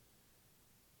question.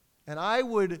 And I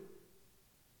would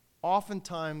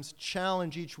oftentimes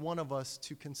challenge each one of us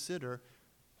to consider,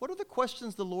 what are the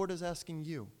questions the Lord is asking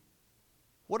you?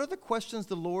 What are the questions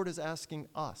the Lord is asking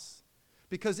us?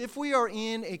 Because if we are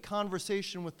in a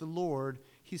conversation with the Lord,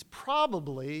 he's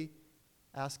probably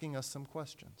asking us some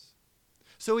questions.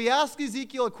 So he asks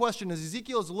Ezekiel a question as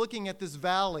Ezekiel is looking at this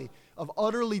valley of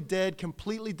utterly dead,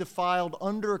 completely defiled,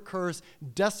 under a curse,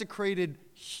 desecrated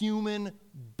human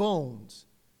bones.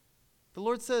 The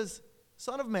Lord says,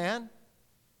 "Son of man,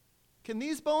 can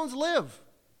these bones live?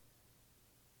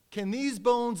 Can these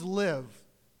bones live?"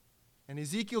 And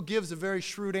Ezekiel gives a very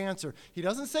shrewd answer. He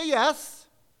doesn't say yes,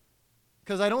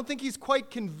 because I don't think he's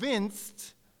quite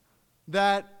convinced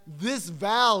that this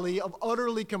valley of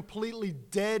utterly, completely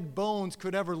dead bones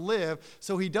could ever live.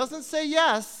 So he doesn't say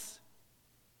yes,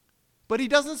 but he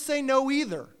doesn't say no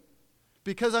either.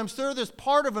 Because I'm sure there's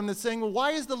part of him that's saying, well,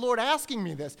 why is the Lord asking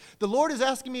me this? The Lord is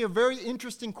asking me a very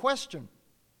interesting question.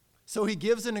 So he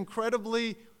gives an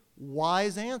incredibly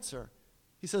wise answer.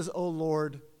 He says, "Oh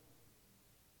Lord,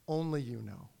 only you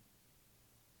know.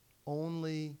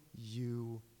 Only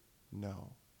you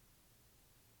know.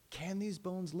 Can these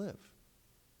bones live?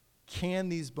 Can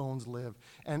these bones live?"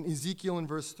 And Ezekiel in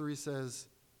verse 3 says,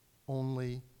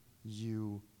 "Only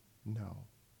you know."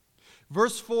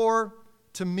 Verse 4,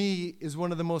 to me, is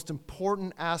one of the most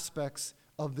important aspects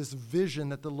of this vision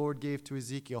that the Lord gave to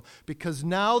Ezekiel, because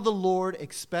now the Lord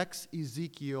expects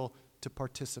Ezekiel to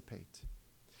participate.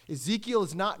 Ezekiel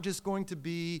is not just going to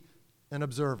be an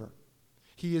observer.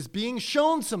 He is being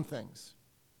shown some things.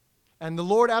 And the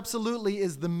Lord absolutely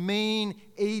is the main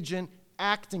agent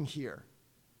acting here.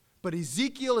 But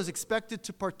Ezekiel is expected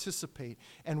to participate.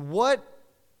 And what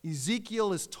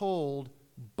Ezekiel is told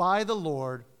by the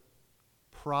Lord,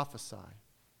 prophesy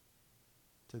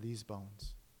to these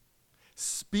bones.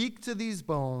 Speak to these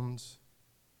bones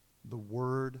the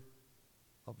word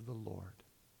of the Lord.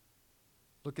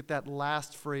 Look at that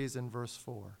last phrase in verse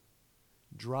 4.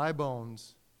 Dry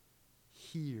bones,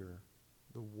 hear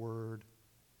the word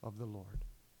of the Lord.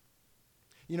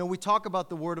 You know, we talk about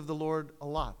the word of the Lord a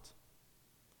lot.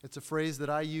 It's a phrase that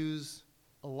I use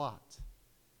a lot.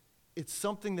 It's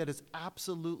something that is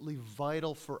absolutely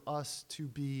vital for us to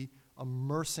be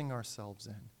immersing ourselves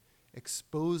in,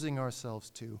 exposing ourselves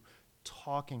to,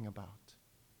 talking about.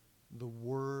 The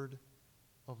word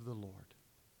of the Lord.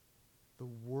 The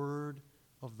word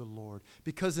of the Lord.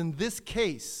 Because in this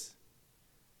case,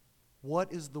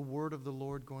 what is the word of the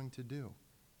Lord going to do?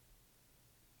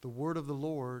 The word of the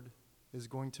Lord is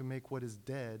going to make what is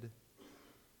dead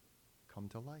come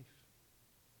to life.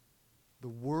 The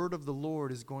word of the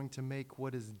Lord is going to make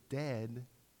what is dead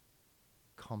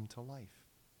come to life.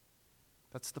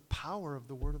 That's the power of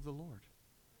the word of the Lord.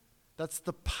 That's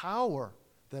the power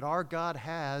that our God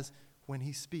has when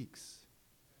he speaks.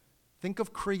 Think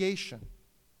of creation.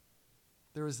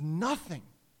 There is nothing.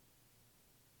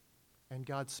 And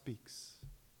God speaks.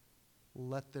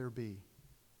 Let there be.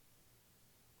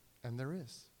 And there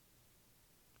is.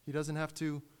 He doesn't have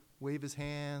to wave his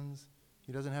hands.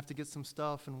 He doesn't have to get some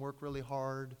stuff and work really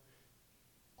hard.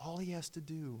 All he has to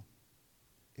do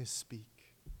is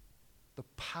speak. The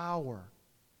power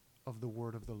of the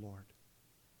word of the Lord.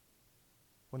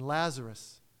 When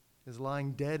Lazarus is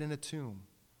lying dead in a tomb,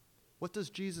 what does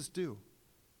Jesus do?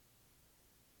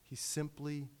 He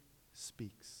simply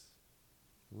speaks.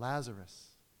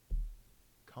 Lazarus,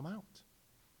 come out.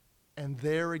 And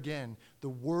there again, the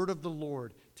word of the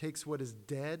Lord takes what is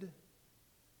dead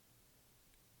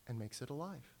and makes it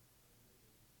alive.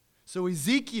 So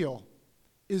Ezekiel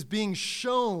is being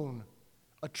shown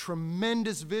a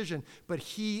tremendous vision, but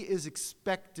he is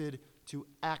expected to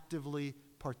actively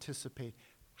participate.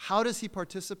 How does he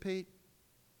participate?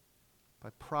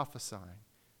 By prophesying,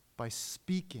 by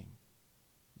speaking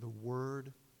the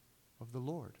word of the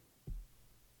Lord.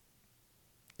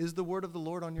 Is the word of the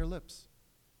Lord on your lips?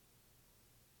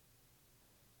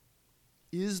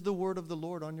 Is the word of the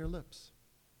Lord on your lips?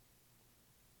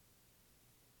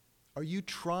 Are you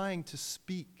trying to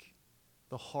speak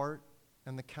the heart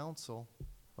and the counsel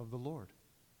of the Lord?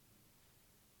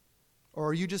 Or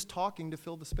are you just talking to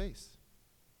fill the space?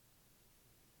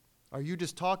 Are you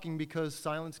just talking because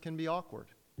silence can be awkward?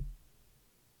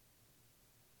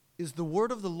 is the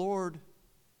word of the Lord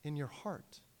in your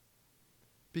heart?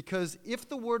 Because if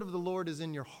the word of the Lord is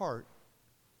in your heart,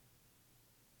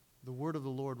 the word of the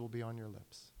Lord will be on your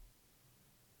lips.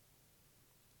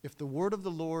 If the word of the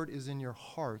Lord is in your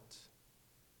heart,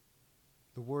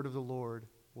 the word of the Lord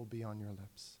will be on your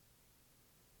lips.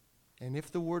 And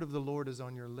if the word of the Lord is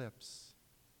on your lips,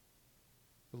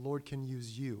 the Lord can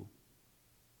use you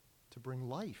to bring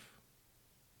life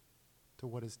to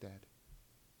what is dead.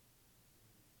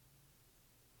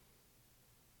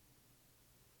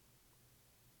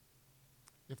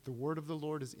 If the word of the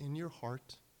Lord is in your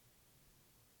heart,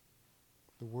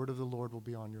 the word of the Lord will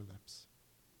be on your lips.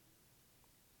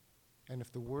 And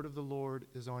if the word of the Lord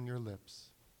is on your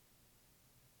lips,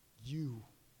 you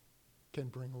can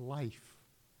bring life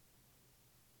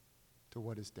to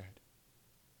what is dead.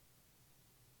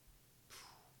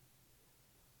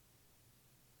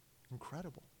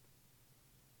 Incredible.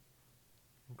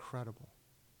 Incredible.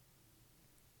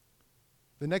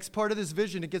 The next part of this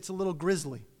vision, it gets a little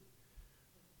grisly.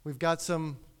 We've got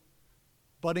some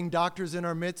budding doctors in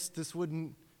our midst. This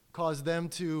wouldn't cause them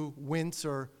to wince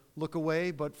or look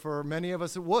away, but for many of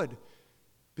us it would.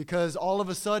 Because all of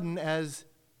a sudden, as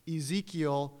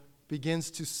Ezekiel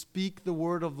begins to speak the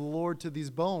word of the Lord to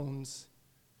these bones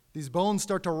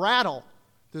start to rattle.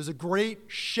 There's a great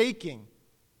shaking,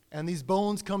 and these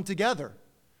bones come together.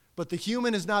 But the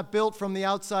human is not built from the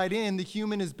outside in. The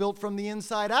human is built from the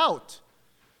inside out.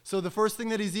 So the first thing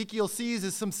that Ezekiel sees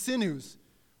is some sinews.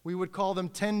 We would call them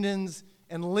tendons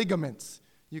and ligaments.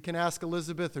 You can ask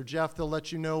Elizabeth or Jeff, they'll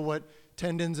let you know what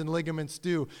tendons and ligaments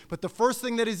do. But the first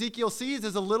thing that Ezekiel sees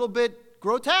is a little bit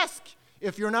grotesque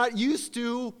if you're not used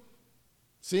to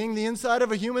seeing the inside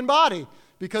of a human body.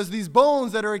 Because these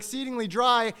bones that are exceedingly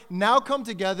dry now come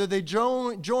together. They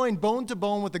join bone to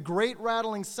bone with a great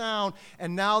rattling sound.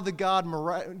 And now the God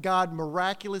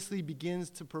miraculously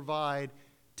begins to provide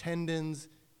tendons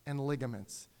and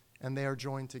ligaments. And they are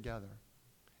joined together.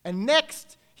 And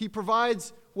next, he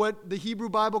provides what the Hebrew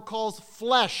Bible calls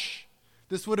flesh.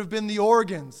 This would have been the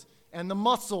organs and the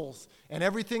muscles and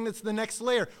everything that's the next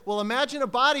layer. Well, imagine a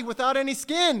body without any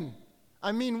skin.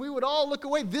 I mean, we would all look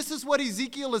away. This is what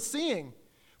Ezekiel is seeing.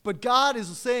 But God is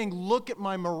saying, look at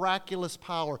my miraculous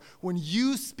power. When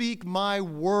you speak my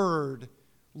word,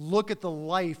 look at the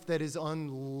life that is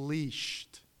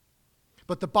unleashed.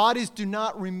 But the bodies do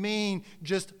not remain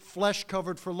just flesh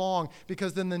covered for long,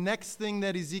 because then the next thing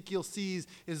that Ezekiel sees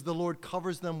is the Lord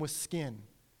covers them with skin.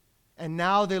 And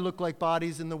now they look like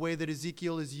bodies in the way that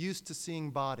Ezekiel is used to seeing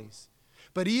bodies.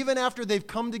 But even after they've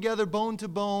come together bone to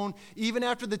bone, even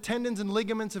after the tendons and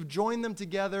ligaments have joined them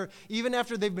together, even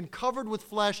after they've been covered with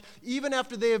flesh, even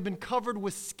after they have been covered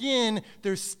with skin,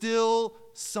 there's still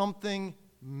something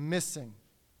missing.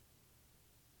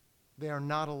 They are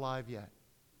not alive yet.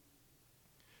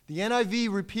 The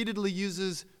NIV repeatedly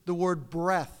uses the word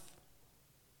breath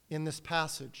in this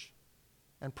passage.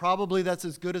 And probably that's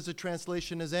as good as a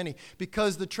translation as any,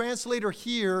 because the translator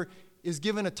here is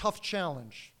given a tough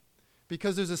challenge.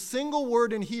 Because there's a single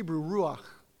word in Hebrew, ruach.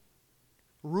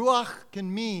 Ruach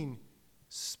can mean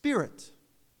spirit.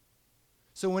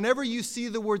 So whenever you see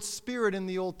the word spirit in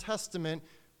the Old Testament,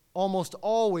 almost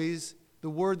always the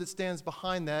word that stands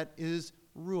behind that is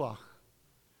ruach.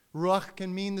 Ruach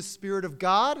can mean the Spirit of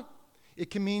God. It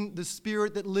can mean the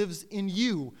Spirit that lives in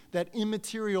you, that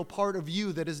immaterial part of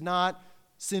you that is not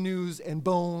sinews and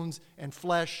bones and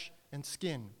flesh and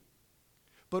skin.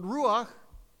 But ruach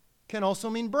can also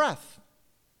mean breath.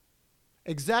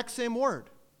 Exact same word.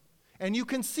 And you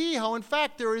can see how, in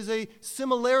fact, there is a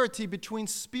similarity between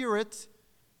spirit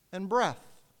and breath.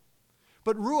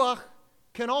 But ruach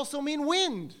can also mean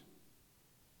wind.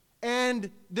 And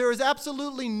there is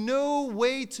absolutely no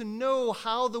way to know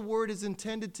how the word is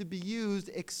intended to be used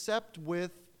except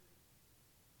with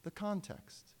the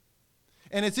context.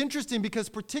 And it's interesting because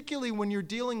particularly when you're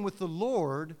dealing with the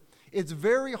Lord, it's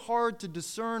very hard to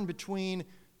discern between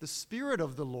the Spirit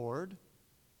of the Lord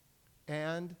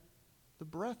and the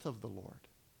breath of the Lord.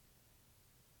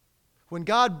 When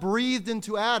God breathed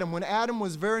into Adam, when Adam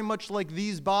was very much like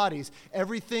these bodies,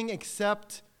 everything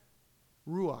except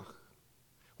ruach.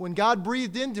 When God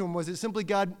breathed into him, was it simply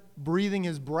God breathing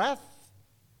his breath?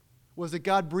 Was it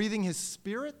God breathing his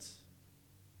spirit?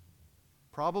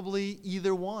 Probably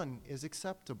either one is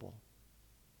acceptable.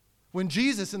 When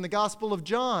Jesus in the Gospel of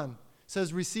John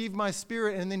says, "Receive my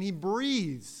spirit," and then he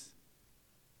breathes,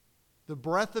 the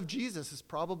breath of Jesus is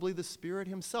probably the Spirit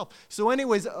himself. So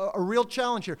anyways, a real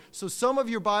challenge here. So some of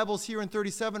your Bibles here in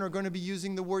 37 are going to be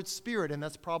using the word spirit, and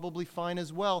that's probably fine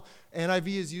as well. NIV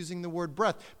is using the word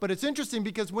breath. But it's interesting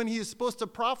because when he is supposed to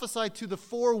prophesy to the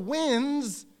four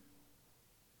winds,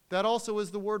 That also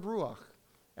is the word ruach.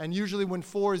 And usually when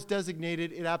 4 is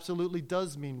designated, it absolutely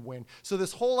does mean wind. So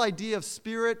this whole idea of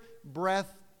spirit,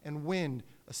 breath, and wind,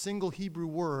 a single Hebrew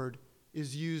word,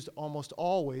 is used almost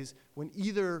always when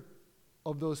either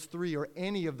of those three or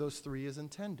any of those three is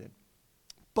intended.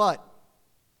 But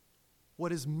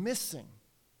what is missing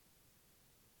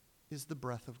is the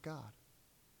breath of God.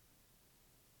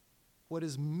 What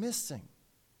is missing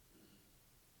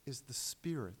is the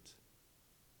Spirit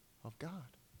of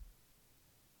God.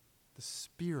 The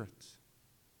Spirit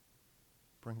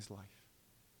brings life.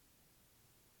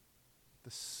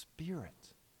 The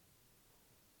Spirit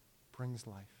brings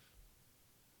life.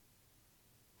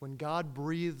 When God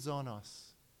breathes on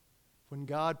us, when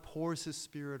God pours His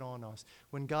Spirit on us,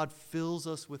 when God fills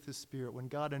us with His Spirit, when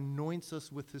God anoints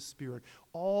us with His Spirit,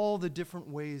 all the different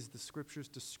ways the Scriptures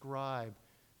describe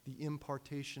the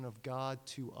impartation of God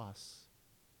to us,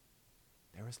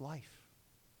 there is life.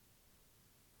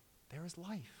 There is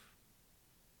life.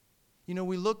 You know,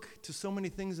 we look to so many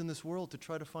things in this world to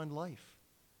try to find life.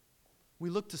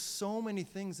 We look to so many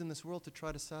things in this world to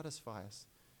try to satisfy us.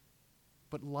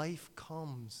 But life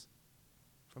comes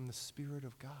from the Spirit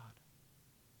of God.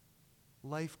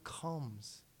 Life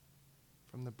comes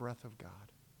from the breath of God.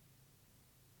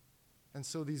 And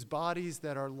so these bodies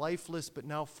that are lifeless but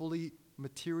now fully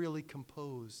materially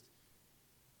composed,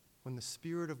 when the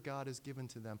Spirit of God is given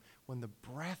to them, when the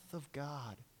breath of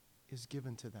God is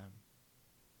given to them,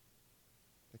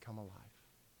 they come alive.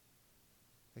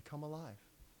 They come alive.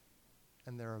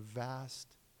 And they're a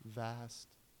vast, vast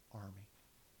army.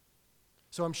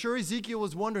 So I'm sure Ezekiel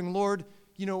was wondering, Lord,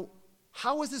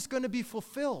 how is this going to be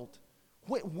fulfilled?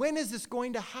 When is this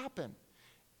going to happen?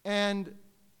 And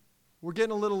we're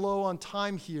getting a little low on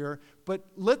time here, but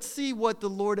let's see what the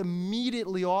Lord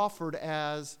immediately offered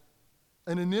as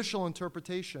an initial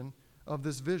interpretation of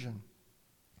this vision.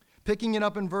 Picking it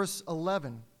up in verse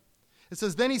 11, it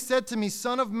says, "Then he said to me,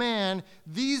 Son of man,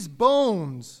 these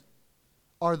bones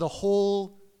are the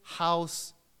whole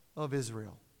house of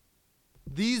Israel."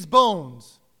 These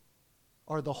bones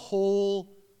are the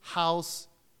whole house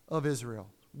of Israel.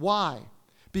 Why?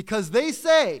 Because they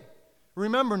say,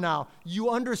 remember now, you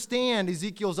understand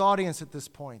Ezekiel's audience at this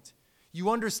point. You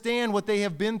understand what they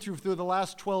have been through the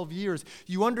last 12 years.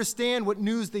 You understand what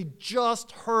news they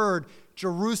just heard.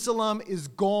 Jerusalem is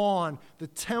gone. The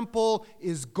temple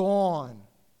is gone.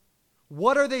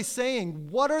 What are they saying?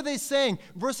 What are they saying?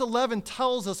 Verse 11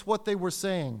 tells us what they were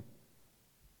saying.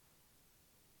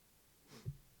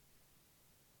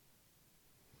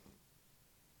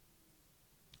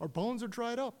 Our bones are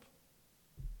dried up.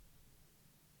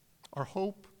 Our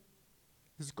hope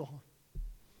is gone.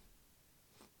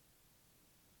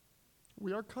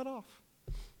 We are cut off.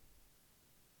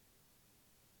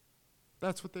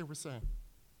 That's what they were saying.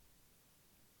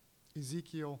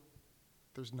 Ezekiel,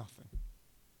 there's nothing.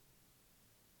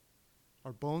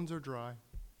 Our bones are dry.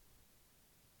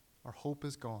 Our hope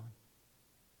is gone.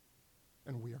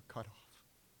 And we are cut off.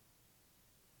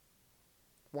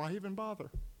 Why even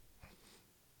bother?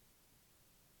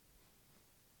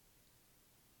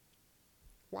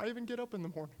 Why even get up in the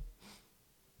morning?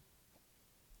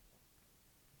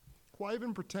 Why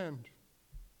even pretend?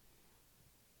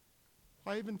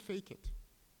 Why even fake it?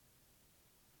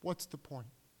 What's the point?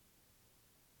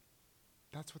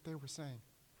 That's what they were saying.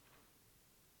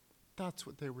 That's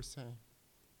what they were saying.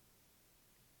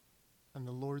 And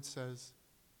the Lord says,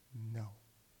 no.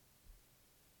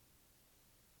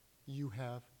 You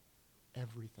have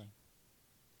everything.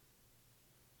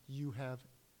 You have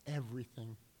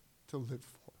everything to live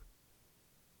for,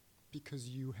 because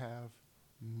you have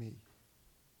me.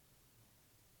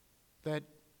 That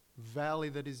valley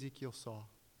that Ezekiel saw,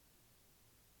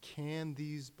 can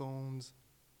these bones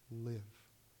live?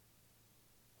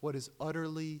 What is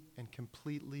utterly and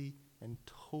completely and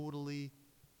totally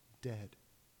dead?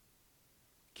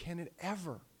 Can it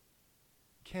ever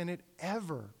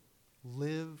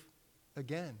live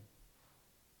again?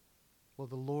 Well,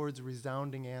 the Lord's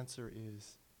resounding answer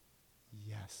is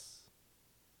yes.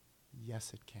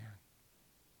 Yes, it can.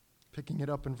 Picking it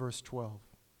up in verse 12.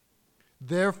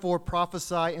 Therefore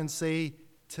prophesy and say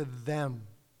to them,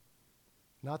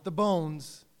 not the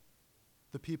bones,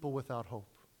 the people without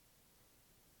hope.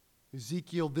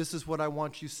 Ezekiel, this is what I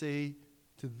want you to say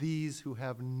to these who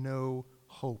have no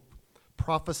hope.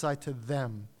 Prophesy to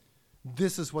them.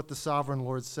 This is what the sovereign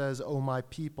Lord says, O my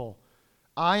people.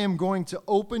 I am going to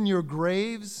open your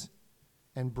graves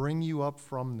and bring you up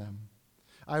from them.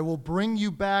 I will bring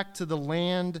you back to the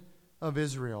land of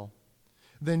Israel.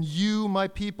 Then you, my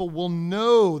people, will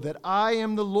know that I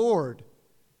am the Lord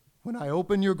when I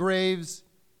open your graves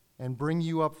and bring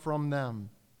you up from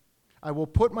them. I will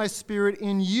put my spirit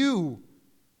in you,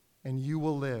 and you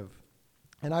will live.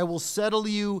 And I will settle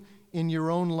you in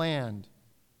your own land.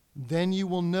 Then you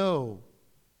will know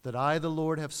that I, the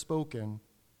Lord, have spoken,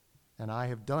 and I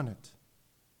have done it,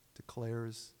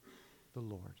 declares the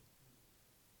Lord.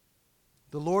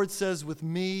 The Lord says, with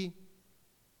me,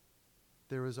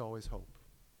 there is always hope.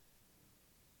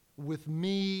 With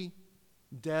me,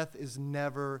 death is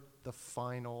never the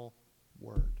final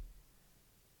word.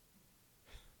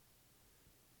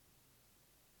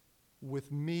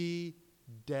 With me,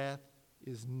 death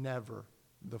is never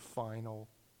the final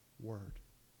word.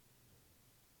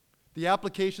 The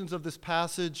applications of this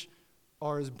passage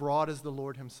are as broad as the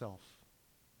Lord himself.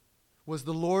 Was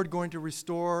the Lord going to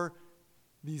restore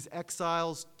these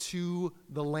exiles to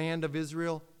the land of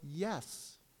Israel?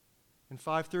 Yes. In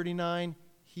 539,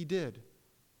 he did.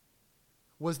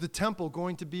 Was the temple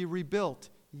going to be rebuilt?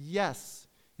 Yes.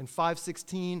 In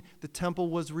 516, the temple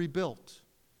was rebuilt.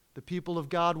 The people of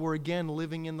God were again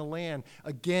living in the land,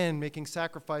 again making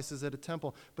sacrifices at a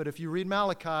temple. But if you read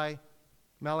Malachi,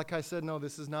 Malachi said, no,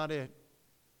 this is not it.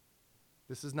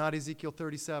 This is not Ezekiel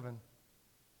 37.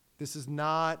 This is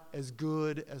not as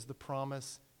good as the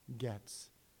promise gets,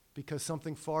 because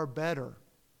something far better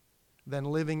than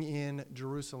living in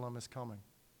Jerusalem is coming.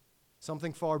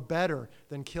 Something far better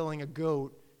than killing a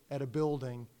goat at a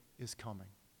building is coming.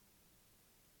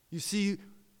 You see,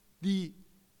 the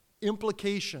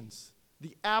implications,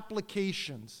 the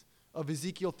applications of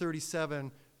Ezekiel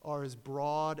 37 are as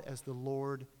broad as the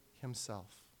Lord himself.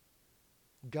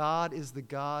 God is the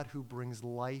God who brings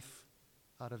life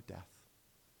out of death.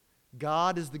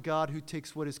 God is the God who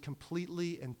takes what is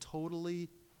completely and totally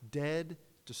dead,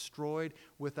 destroyed,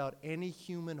 without any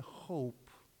human hope,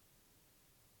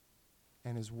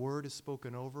 and his word is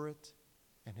spoken over it,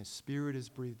 and his spirit is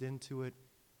breathed into it,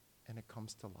 and it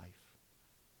comes to life.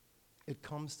 It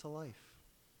comes to life.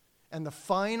 And the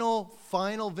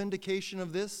final vindication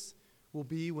of this will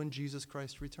be when Jesus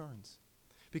Christ returns.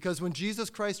 Because when Jesus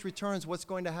Christ returns, what's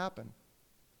going to happen?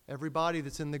 Everybody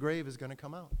that's in the grave is going to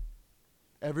come out.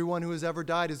 Everyone who has ever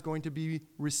died is going to be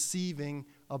receiving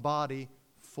a body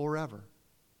forever.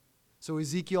 So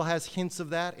Ezekiel has hints of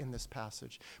that in this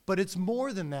passage. But it's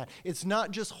more than that. It's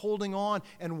not just holding on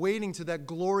and waiting to that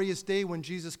glorious day when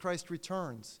Jesus Christ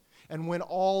returns and when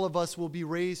all of us will be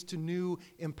raised to new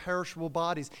imperishable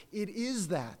bodies. It is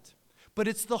that. But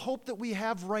it's the hope that we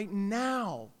have right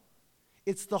now.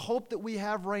 It's the hope that we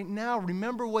have right now.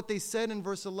 Remember what they said in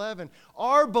verse 11.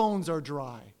 Our bones are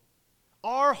dry.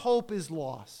 Our hope is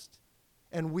lost,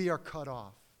 and we are cut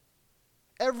off.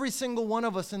 Every single one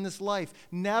of us in this life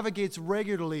navigates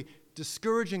regularly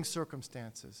discouraging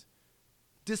circumstances,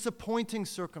 disappointing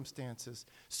circumstances,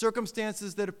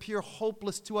 circumstances that appear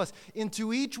hopeless to us.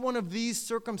 Into each one of these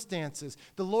circumstances,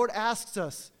 the Lord asks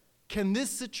us, can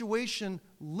this situation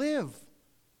live?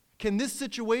 Can this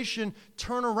situation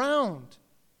turn around?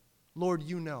 Lord,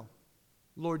 you know.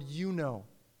 Lord, you know.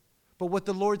 But what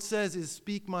the Lord says is,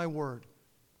 speak my word.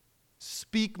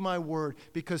 Speak my word,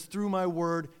 because through my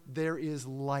word there is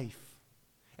life.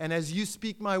 And as you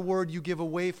speak my word, you give a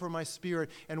way for my spirit.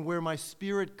 And where my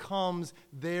spirit comes,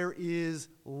 there is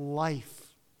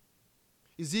life.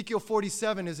 Ezekiel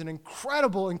 47 is an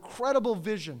incredible, incredible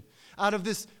vision out of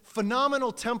this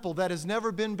phenomenal temple that has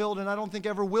never been built and I don't think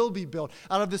ever will be built.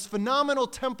 Out of this phenomenal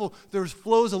temple, there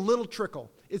flows a little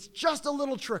trickle. It's just a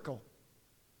little trickle.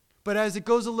 But as it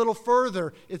goes a little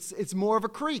further, it's more of a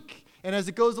creek. And as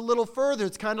it goes a little further,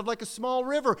 it's kind of like a small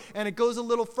river. And it goes a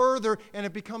little further, and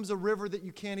it becomes a river that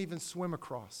you can't even swim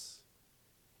across.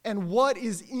 And what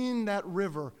is in that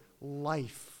river?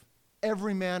 Life.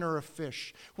 Every manner of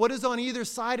fish. What is on either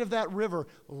side of that river?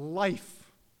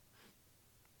 Life.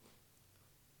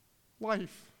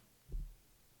 Life.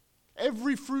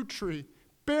 Every fruit tree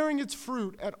bearing its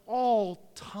fruit at all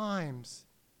times.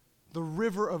 The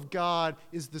river of God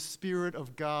is the Spirit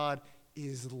of God,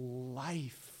 is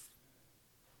life.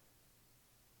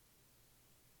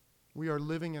 We are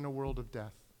living in a world of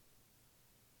death.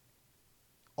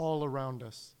 All around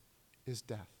us is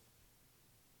death.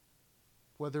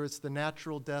 Whether it's the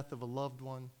natural death of a loved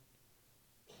one,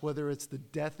 whether it's the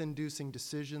death-inducing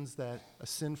decisions that a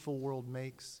sinful world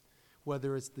makes,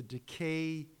 whether it's the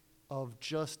decay of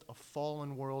just a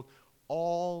fallen world,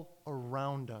 all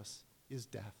around us is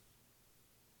death.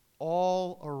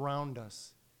 All around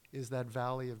us is that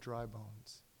valley of dry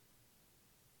bones.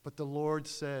 But the Lord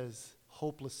says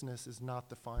hopelessness is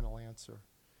not the final answer.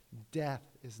 Death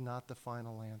is not the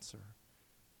final answer.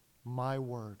 My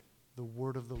word, the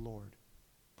word of the Lord,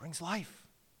 brings life.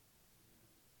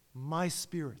 My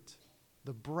spirit,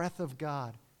 the breath of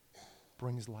God,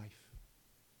 brings life.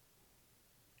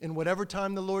 In whatever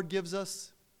time the Lord gives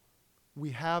us,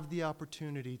 we have the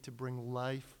opportunity to bring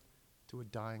life to a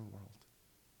dying world.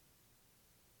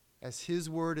 As His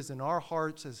word is in our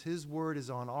hearts, as His word is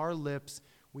on our lips,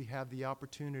 we have the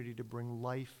opportunity to bring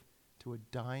life to a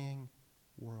dying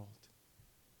world.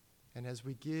 And as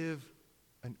we give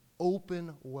an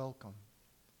open welcome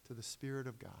to the Spirit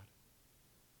of God,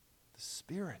 the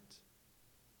Spirit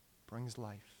brings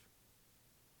life.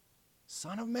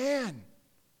 Son of man,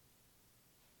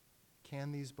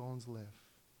 can these bones live?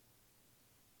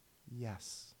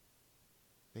 Yes,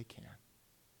 they can.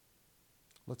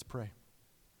 Let's pray.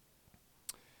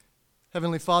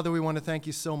 Heavenly Father, we want to thank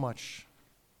you so much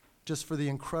just for the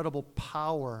incredible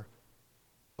power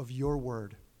of your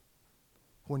word.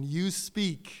 When you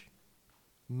speak,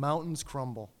 mountains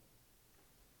crumble.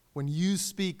 When you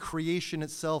speak, creation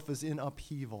itself is in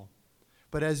upheaval.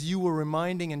 But as you were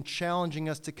reminding and challenging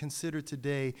us to consider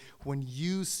today, when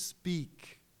you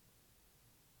speak,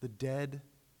 the dead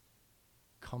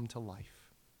come to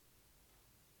life.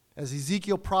 As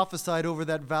Ezekiel prophesied over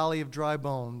that valley of dry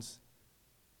bones,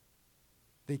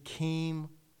 they came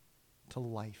to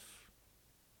life.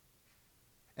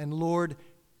 And Lord,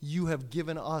 you have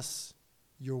given us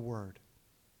your word.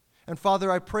 And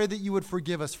Father, I pray that you would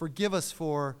forgive us. Forgive us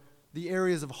for the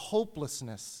areas of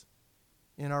hopelessness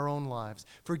in our own lives.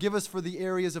 Forgive us for the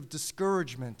areas of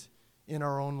discouragement in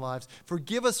our own lives.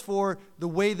 Forgive us for the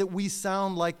way that we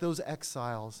sound like those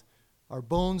exiles. Our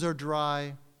bones are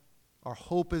dry, our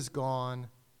hope is gone,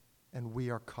 and we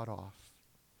are cut off.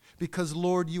 Because,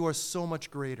 Lord, you are so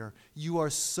much greater. You are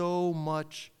so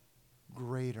much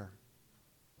greater.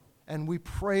 And we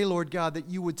pray, Lord God, that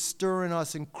you would stir in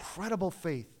us incredible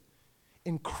faith,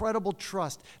 incredible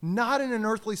trust, not in an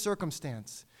earthly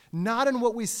circumstance, not in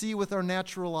what we see with our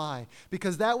natural eye,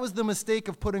 because that was the mistake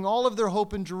of putting all of their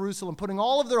hope in Jerusalem, putting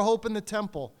all of their hope in the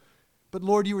temple. But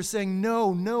Lord, you were saying,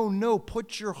 no, no, no,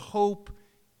 put your hope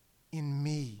in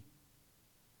me,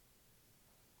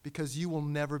 because you will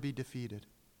never be defeated.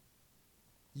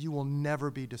 You will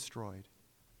never be destroyed.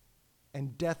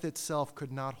 And death itself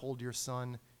could not hold your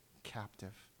Son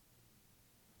captive.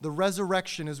 The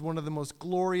resurrection is one of the most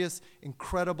glorious,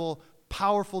 incredible,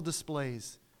 powerful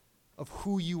displays of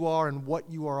who you are and what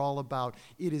you are all about.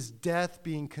 It is death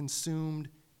being consumed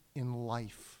in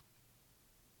life.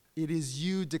 It is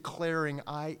you declaring,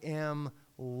 I am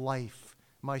life.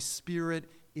 My spirit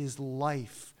is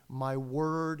life. My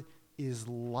word is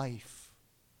life.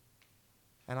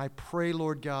 And I pray,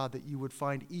 Lord God, that you would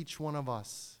find each one of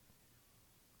us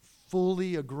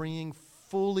fully agreeing,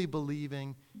 fully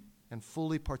believing, and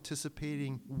fully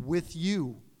participating with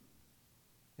you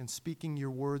in speaking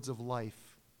your words of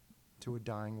life to a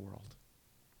dying world.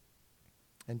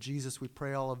 And Jesus, we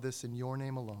pray all of this in your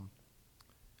name alone.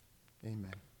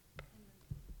 Amen.